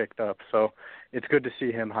finally picked up. So it's good to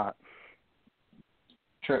see him hot.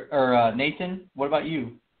 Nathan, what about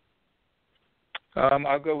you?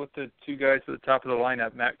 I'll go with the 2 guys at the top of the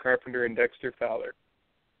lineup, Matt Carpenter and Dexter Fowler.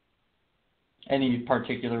 Any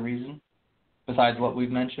particular reason besides what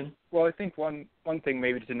we've mentioned? Well, I think one thing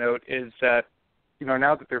maybe to note is that,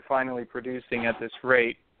 now that they're finally producing at this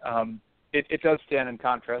rate, it does stand in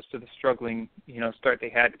contrast to the struggling, start they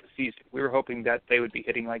had to the season. We were hoping that they would be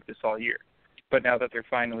hitting like this all year. But now that they're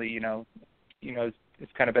finally,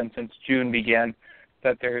 it's kind of been since June began,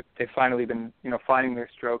 that they've finally been, finding their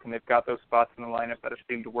stroke, and they've got those spots in the lineup that have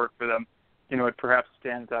seemed to work for them. It perhaps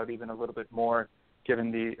stands out even a little bit more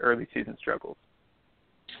given the early season struggles.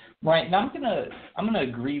 Right. Now I'm gonna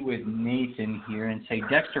agree with Nathan here and say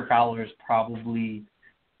Dexter Fowler is probably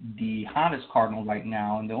the hottest Cardinal right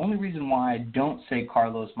now, and the only reason why I don't say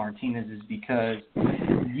Carlos Martinez is because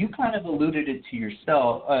you kind of alluded it to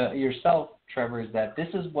yourself, Trevor, is that this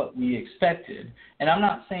is what we expected. And I'm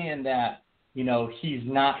not saying that, he's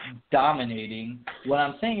not dominating. What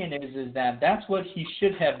I'm saying is that that's what he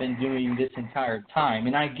should have been doing this entire time.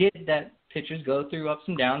 And I get that pitchers go through ups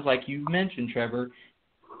and downs, like you mentioned, Trevor.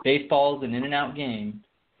 Baseball is an in-and-out game.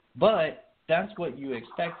 But that's what you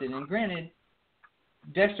expected. And granted,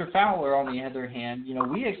 Dexter Fowler, on the other hand,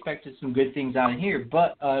 we expected some good things out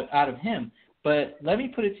of him. But let me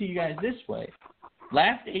put it to you guys this way.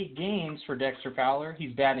 Last 8 games for Dexter Fowler,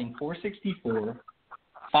 he's batting .464,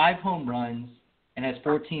 5 home runs, and has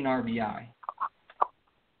 14 RBI.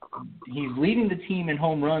 he's leading the team in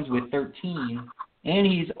home runs with 13, and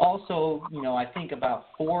he's also, I think about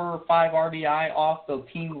 4 or 5 RBI off the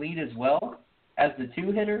team lead as well as the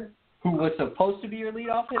 2-hitter who was supposed to be your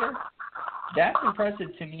leadoff hitter. That's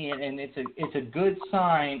impressive to me, and it's a good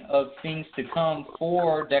sign of things to come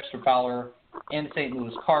for Dexter Fowler and the St.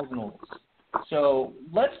 Louis Cardinals. So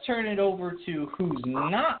let's turn it over to who is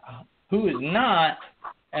not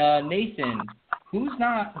Nathan. Who's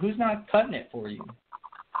not cutting it for you?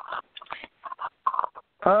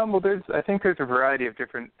 Well, I think there's a variety of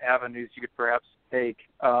different avenues you could perhaps take.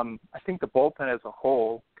 I think the bullpen as a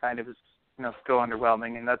whole kind of is, still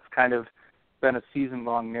underwhelming, and that's kind of been a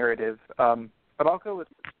season-long narrative. But I'll go with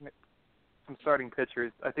some starting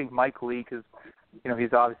pitchers. I think Mike Leake is,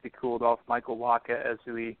 he's obviously cooled off. Michael Wacha, as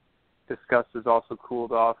we discussed, is also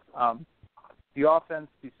cooled off. The offense,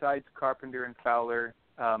 besides Carpenter and Fowler,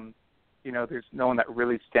 there's no one that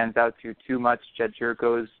really stands out to you too much. Jed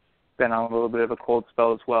Jerko's been on a little bit of a cold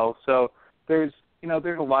spell as well. So there's a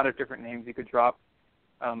lot of different names you could drop.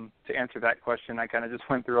 To answer that question, I kind of just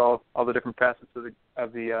went through all the different facets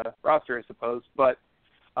of the roster, I suppose. But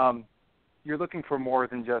you're looking for more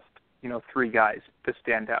than just 3 guys to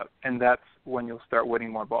stand out, and that's when you'll start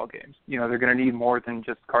winning more ball games. They're going to need more than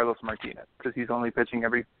just Carlos Martinez because he's only pitching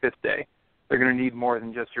every 5th day. They're going to need more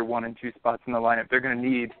than just your 1 and 2 spots in the lineup. They're going to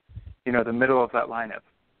need the middle of that lineup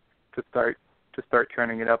to start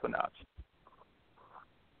turning it up a notch.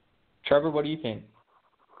 Trevor, what do you think?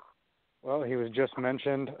 Well, he was just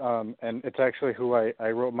mentioned, and it's actually who I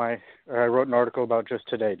wrote an article about just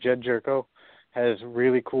today. Jed Jerko has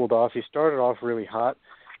really cooled off. He started off really hot,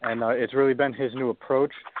 and it's really been his new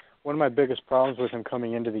approach. One of my biggest problems with him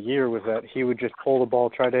coming into the year was that he would just pull the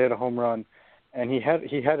ball, try to hit a home run, and he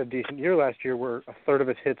had a decent year last year where a third of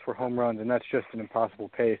his hits were home runs, and that's just an impossible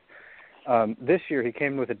pace. This year he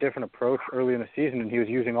came with a different approach early in the season, and he was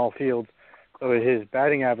using all fields, so his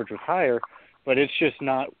batting average was higher, but it's just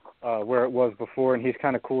not where it was before, and he's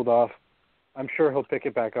kind of cooled off. I'm sure he'll pick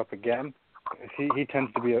it back up again. He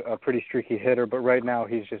tends to be a pretty streaky hitter, but right now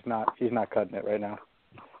he's not cutting it right now.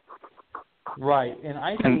 Right, and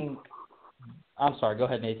I think I'm sorry. Go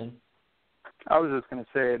ahead, Nathan. I was just going to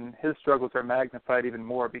say, and his struggles are magnified even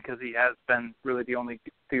more because he has been really the only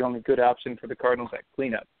good option for the Cardinals at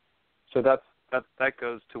cleanup. So that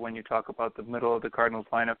goes to when you talk about the middle of the Cardinals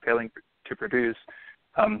lineup failing to produce.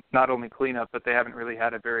 Not only cleanup, but they haven't really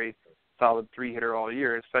had a very solid 3-hitter all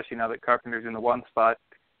year, especially now that Carpenter's in the 1 spot.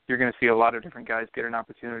 You're going to see a lot of different guys get an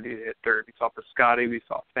opportunity to hit third. We saw Piscotty, we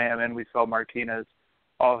saw Famine, we saw Martinez,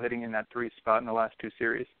 all hitting in that 3 spot in the last 2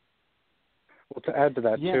 series. Well, to add to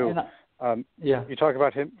that too, you talk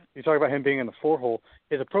about him being in the 4-hole.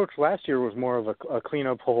 His approach last year was more of a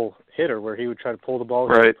cleanup hole hitter, where he would try to pull the ball,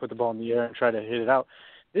 right, put the ball in the air, and try to hit it out.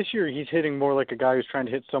 This year, he's hitting more like a guy who's trying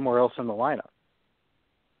to hit somewhere else in the lineup.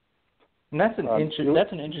 And that's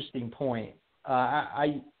an interesting point.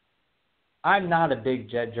 I'm not a big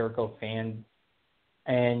Jed Jerko fan,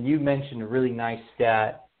 and you mentioned a really nice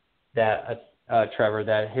stat that Trevor,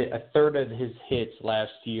 that hit a third of his hits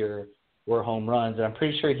last year were home runs, and I'm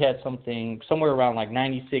pretty sure he had somewhere around like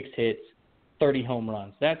 96 hits, 30 home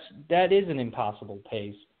runs. That is an impossible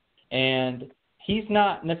pace, and he's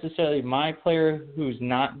not necessarily my player who's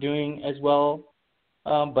not doing as well,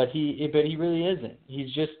 but he really isn't. He's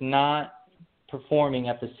just not performing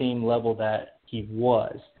at the same level that he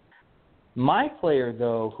was. My player,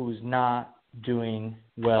 though, who's not doing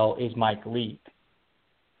well is Mike Leake.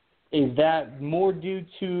 Is that more due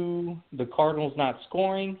to the Cardinals not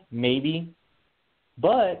scoring? Maybe.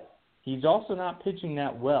 But he's also not pitching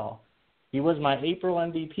that well. He was my April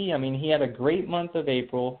MVP. I mean, he had a great month of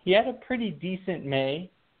April. He had a pretty decent May.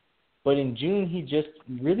 But in June, he just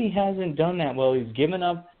really hasn't done that well. He's given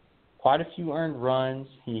up quite a few earned runs.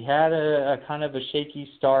 He had a kind of a shaky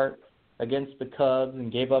start against the Cubs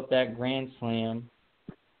and gave up that grand slam.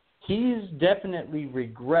 He's definitely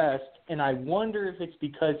regressed, and I wonder if it's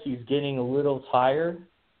because he's getting a little tired.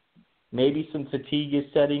 Maybe some fatigue is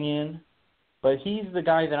setting in. But he's the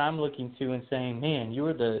guy that I'm looking to and saying, man, you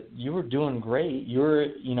were doing great. You were,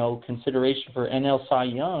 consideration for NL Cy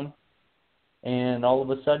Young, and all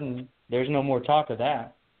of a sudden there's no more talk of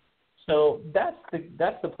that. So that's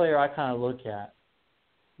the player I kind of look at.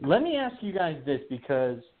 Let me ask you guys this,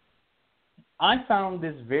 because I found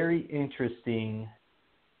this very interesting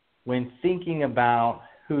when thinking about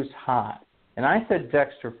who's hot. And I said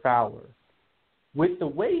Dexter Fowler. With the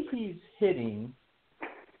way he's hitting,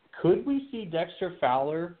 could we see Dexter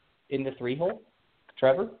Fowler in the 3-hole?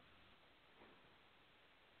 Trevor?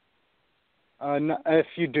 If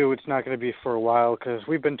you do, it's not going to be for a while, because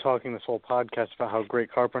we've been talking this whole podcast about how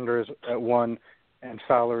great Carpenter is at 1, and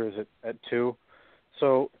Fowler is at 2.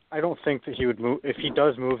 So I don't think that he would move. If he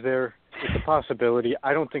does move there, it's a possibility.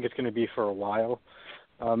 I don't think it's going to be for a while.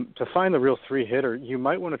 To find the real 3-hitter, you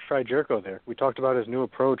might want to try Jerko there. We talked about his new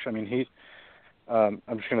approach. I mean, I'm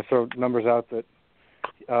just going to throw numbers out that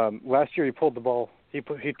last year he pulled the ball. He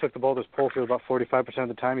took the ball to his pull field about 45% of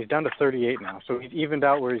the time. He's down to 38 now, so he's evened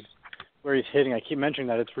out where he's hitting. I keep mentioning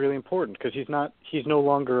that it's really important because he's no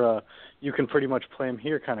longer a you can pretty much play him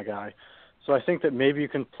here kind of guy. So I think that maybe you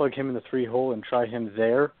can plug him in the 3-hole and try him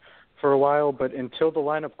there for a while. But until the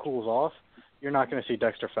lineup cools off, you're not going to see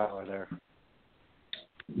Dexter Fowler there.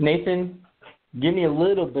 Nathan, give me a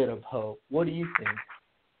little bit of hope. What do you think?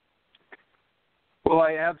 Well,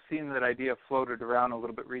 I have seen that idea floated around a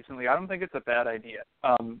little bit recently. I don't think it's a bad idea.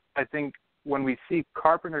 I think when we see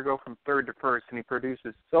Carpenter go from third to first and he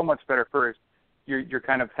produces so much better first, you're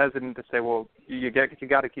kind of hesitant to say, well, you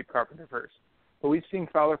got to keep Carpenter first. But we've seen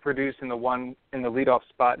Fowler produce in the leadoff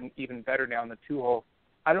spot and even better now in the 2-hole.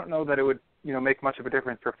 I don't know that it would make much of a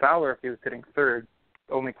difference for Fowler if he was hitting third.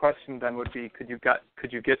 The only question then would be, could you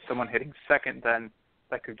get someone hitting second then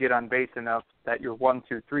that could get on base enough that you're 1,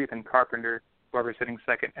 2, 3, then Carpenter, whoever's hitting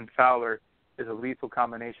second, and Fowler is a lethal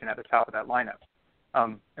combination at the top of that lineup.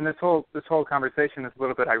 And this whole conversation is a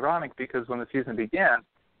little bit ironic because when the season began,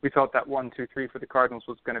 we thought that 1, 2, 3 for the Cardinals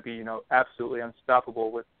was going to be absolutely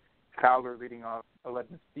unstoppable with Fowler leading off,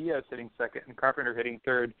 Aledmys Diaz hitting second, and Carpenter hitting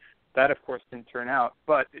third. That, of course, didn't turn out,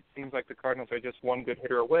 but it seems like the Cardinals are just one good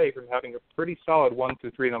hitter away from having a pretty solid 1,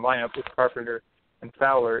 2, 3 in the lineup with Carpenter and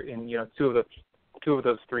Fowler in two of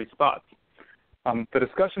those 3 spots. The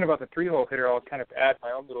discussion about the 3-hole hitter, I'll kind of add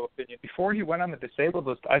my own little opinion. Before he went on the disabled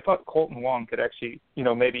list, I thought Kolten Wong could actually,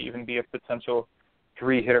 maybe even be a potential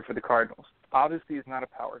 3-hitter for the Cardinals. Obviously, he's not a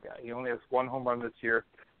power guy. He only has 1 home run this year,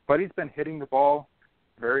 but he's been hitting the ball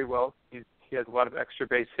very well. He has a lot of extra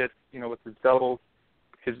base hits, with his doubles.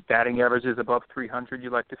 His batting average is above 300.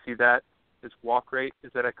 You like to see that. His walk rate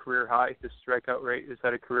is at a career high. His strikeout rate is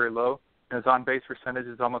at a career low. And his on-base percentage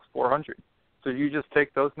is almost 400. So you just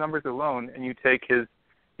take those numbers alone and you take his,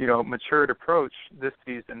 matured approach this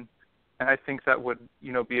season, and I think that would,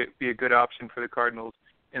 be a good option for the Cardinals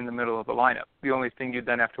in the middle of the lineup. The only thing you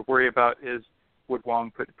then have to worry about is would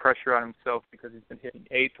Wong put pressure on himself because he's been hitting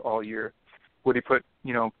 8th all year? Would he put,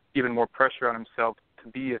 even more pressure on himself to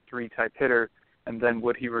be a 3-type hitter? And then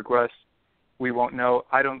would he regress? We won't know.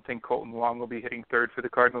 I don't think Kolten Wong will be hitting third for the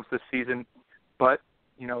Cardinals this season. But,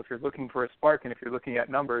 if you're looking for a spark and if you're looking at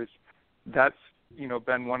numbers, that's,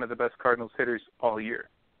 been one of the best Cardinals hitters all year.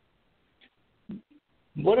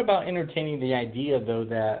 What about entertaining the idea, though,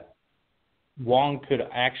 that Wong could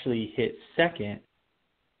actually hit second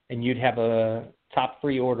and you'd have a top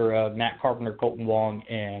 3 order of Matt Carpenter, Kolten Wong,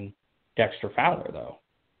 and Dexter Fowler, though?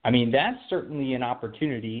 I mean, that's certainly an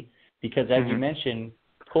opportunity. Because, as you mentioned,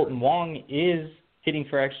 Kolten Wong is hitting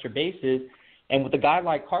for extra bases. And with a guy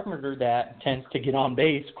like Carpenter that tends to get on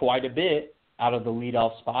base quite a bit out of the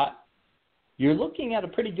leadoff spot, you're looking at a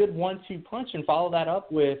pretty good 1-2 punch, and follow that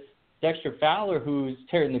up with Dexter Fowler, who's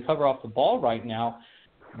tearing the cover off the ball right now.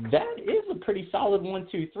 That is a pretty solid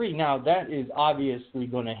 1-2-3. Now, that is obviously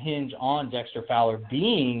going to hinge on Dexter Fowler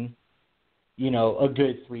being, a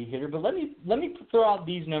good 3-hitter. But let me throw out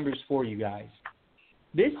these numbers for you guys.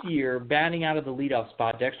 This year, batting out of the leadoff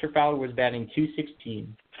spot, Dexter Fowler was batting .216.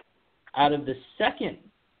 Out of the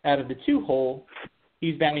 2-hole,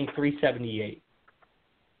 he's batting .378.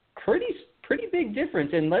 Pretty big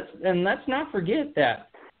difference. And let's not forget that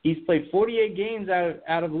he's played 48 games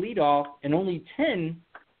out of leadoff and only 10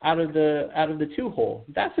 out of the 2-hole.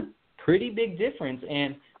 That's a pretty big difference,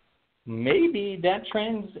 and maybe that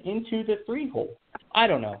trends into the 3-hole. I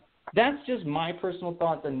don't know. That's just my personal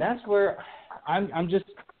thoughts, and that's where I'm just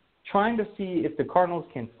trying to see if the Cardinals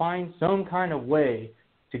can find some kind of way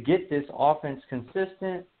to get this offense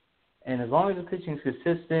consistent. And as long as the pitching is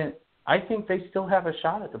consistent, I think they still have a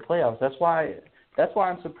shot at the playoffs. That's why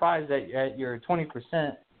I'm surprised at your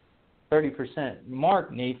 20%, 30%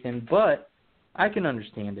 mark, Nathan. But I can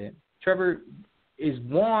understand it. Trevor, is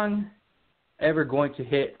Wong ever going to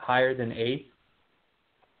hit higher than 8th?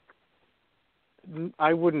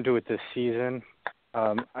 I wouldn't do it this season.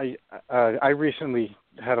 I recently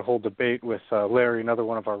had a whole debate with Larry, another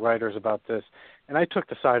one of our writers, about this, and I took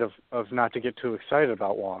the side of not to get too excited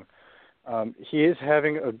about Wong. He is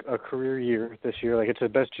having a career year this year, like it's the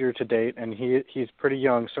best year to date, and he's pretty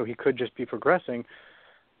young, so he could just be progressing.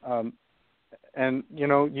 And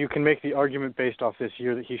you can make the argument based off this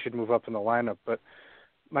year that he should move up in the lineup, but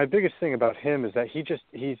my biggest thing about him is that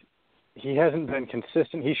he hasn't been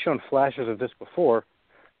consistent. He's shown flashes of this before,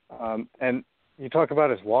 and you talk about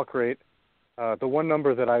his walk rate. The one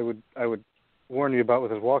number that I would warn you about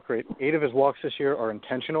with his walk rate. 8 of his walks this year are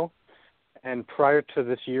intentional, and prior to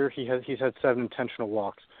this year, he's had 7 intentional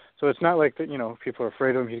walks. So it's not like that, people are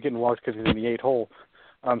afraid of him. He's getting walks because he's in the 8 hole.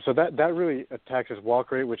 So that really attacks his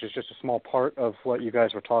walk rate, which is just a small part of what you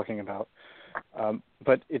guys were talking about.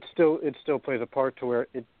 But it still plays a part to where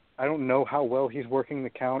I don't know how well he's working the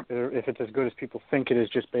count, or if it's as good as people think it is,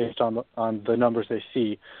 just based on the numbers they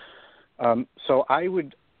see. So I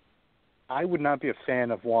would not be a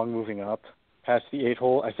fan of Wong moving up past the 8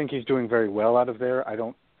 hole. I think he's doing very well out of there. I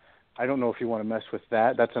don't know if you want to mess with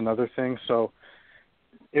that. That's another thing. So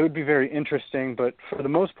it would be very interesting, but for the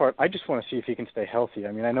most part, I just want to see if he can stay healthy.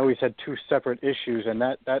 I mean, I know he's had 2 separate issues, and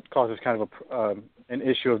that causes kind of an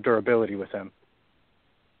issue of durability with him.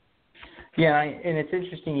 Yeah, and it's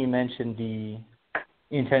interesting you mentioned the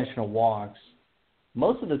intentional walks.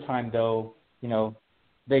 Most of the time, though,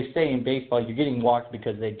 they say in baseball you're getting walked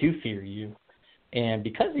because they do fear you. And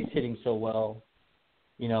because he's hitting so well,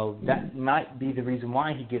 that might be the reason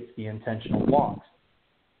why he gets the intentional walks.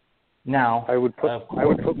 Now, I would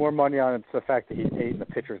put more money on it's the fact that he's 8 and the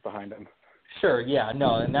pitcher's behind him. Sure, yeah,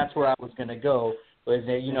 no, and that's where I was going to go. Was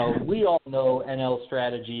that, we all know NL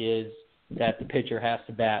strategy is that the pitcher has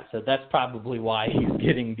to bat, so that's probably why he's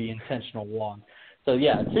getting the intentional walk. So,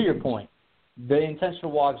 yeah, to your point, the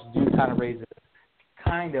intentional walks do kind of raise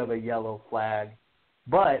kind of a yellow flag.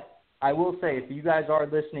 But I will say, if you guys are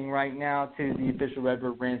listening right now to the official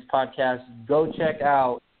Redbird Rants podcast, go check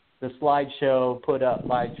out the slideshow put up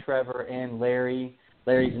by Trevor and Larry.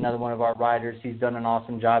 Larry's another one of our writers. He's done an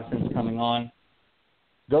awesome job since coming on.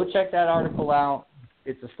 Go check that article out.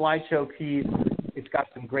 It's a slideshow piece. It's got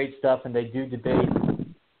some great stuff, and they do debate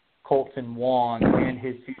Kolten Wong and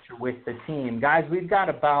his future with the team. Guys, we've got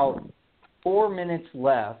about 4 minutes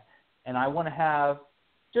left, and I want to have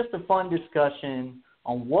just a fun discussion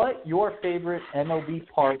on what your favorite MLB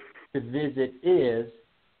park to visit is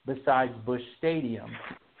besides Busch Stadium.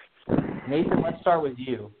 Nathan, let's start with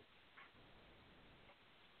you.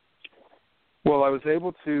 Well, I was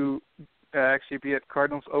able to actually be at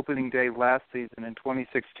Cardinals opening day last season in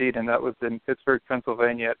 2016, and that was in Pittsburgh,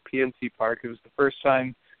 Pennsylvania at PNC Park. It was the first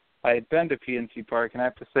time I had been to PNC Park, and I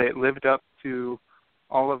have to say it lived up to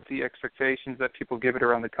all of the expectations that people give it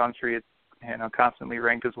around the country. It's constantly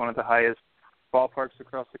ranked as one of the highest ballparks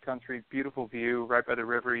across the country. Beautiful view right by the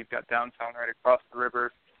river. You've got downtown right across the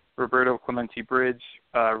river, Roberto Clemente Bridge.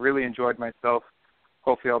 Really enjoyed myself.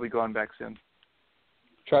 Hopefully I'll be going back soon.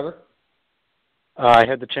 Trevor? I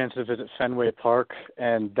had the chance to visit Fenway Park,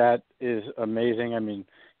 and that is amazing. I mean,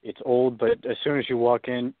 it's old, but as soon as you walk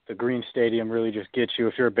in, the green stadium really just gets you.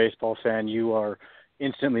 If you're a baseball fan, you are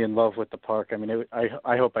instantly in love with the park. I mean,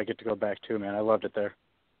 I hope I get to go back too, man. I loved it there.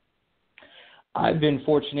 I've been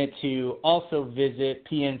fortunate to also visit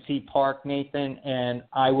PNC Park, Nathan, and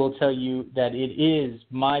I will tell you that it is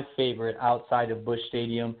my favorite outside of Busch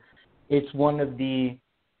Stadium. It's one of the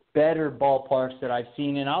better ballparks that I've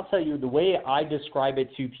seen, and I'll tell you, the way I describe it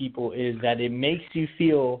to people is that it makes you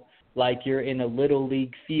feel like you're in a little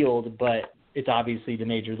league field, but it's obviously the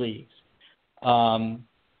major leagues.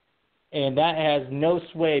 And that has no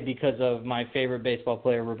sway because of my favorite baseball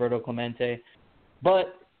player, Roberto Clemente.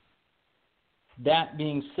 But that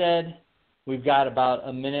being said, we've got about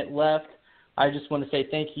a minute left. I just want to say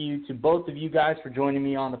thank you to both of you guys for joining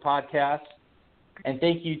me on the podcast. And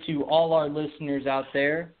thank you to all our listeners out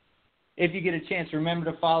there. If you get a chance,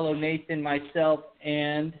 remember to follow Nathan, myself,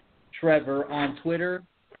 and Trevor on Twitter.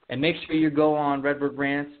 And make sure you go on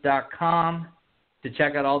redbirdrants.com to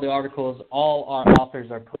check out all the articles all our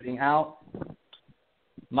authors are putting out.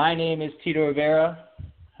 My name is Tito Rivera,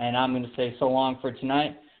 and I'm going to say so long for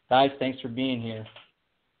tonight. Guys, thanks for being here.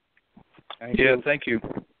 Thank you.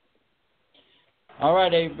 All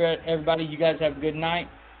right, everybody, you guys have a good night,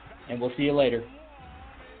 and we'll see you later.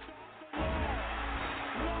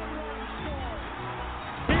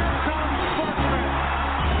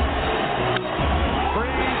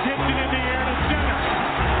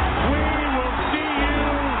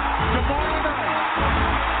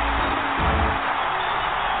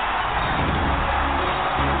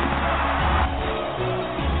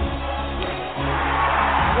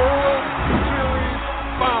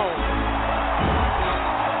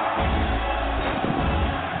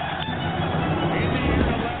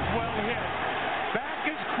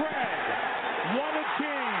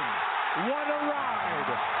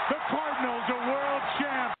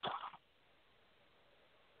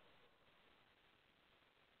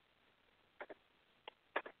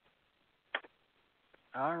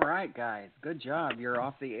 All right, guys. Good job. You're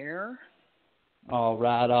off the air. All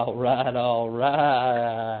right.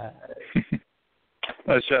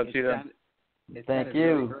 Nice job, Tito. Thank you.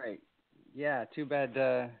 Really great. Yeah, too bad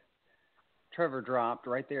Trevor dropped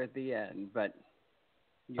right there at the end, but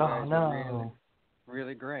you guys were really,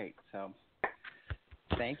 really great. So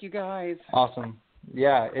thank you guys. Awesome.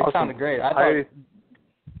 Yeah, it sounded great.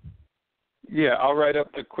 Yeah, I'll write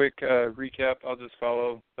up the quick recap. I'll just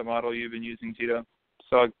follow the model you've been using, Tito.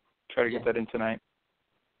 So I'll try to get that in tonight.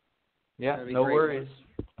 Yeah, no worries.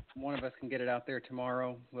 One of us can get it out there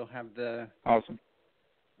tomorrow. We'll have Awesome.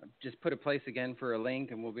 Just put a place again for a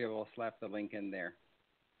link, and we'll be able to slap the link in there.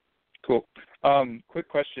 Cool. Quick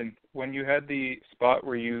question. When you had the spot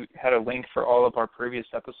where you had a link for all of our previous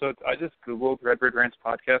episodes, I just Googled Redbird Rants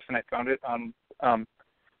Podcast, and I found it on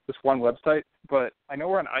this one website. But I know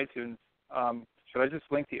we're on iTunes. Should I just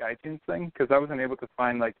link the iTunes thing? Because I wasn't able to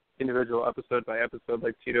find, like, individual episode by episode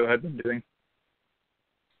like Tito had been doing.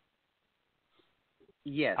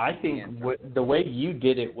 Yes. I think the way you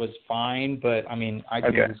did it was fine, but, I mean,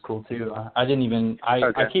 iTunes is cool, too. I didn't even – I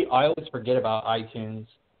always forget about iTunes.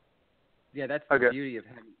 Yeah, that's the beauty of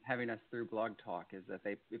having us through Blog Talk is that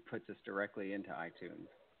it puts us directly into iTunes.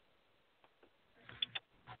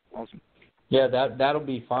 Awesome. Yeah, that'll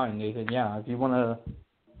be fine, Nathan. Yeah, if you want to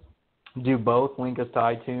do both, link us to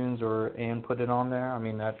iTunes and put it on there, I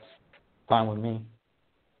mean, that's fine with me.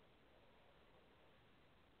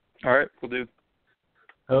 All right, we'll do.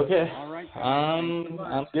 Okay. All right.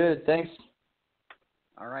 I'm good. Thanks.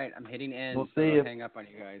 All right, I'm hitting end. We'll see you. Hang up on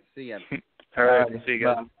you guys. See ya. All right, see you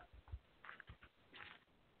guys. Bye.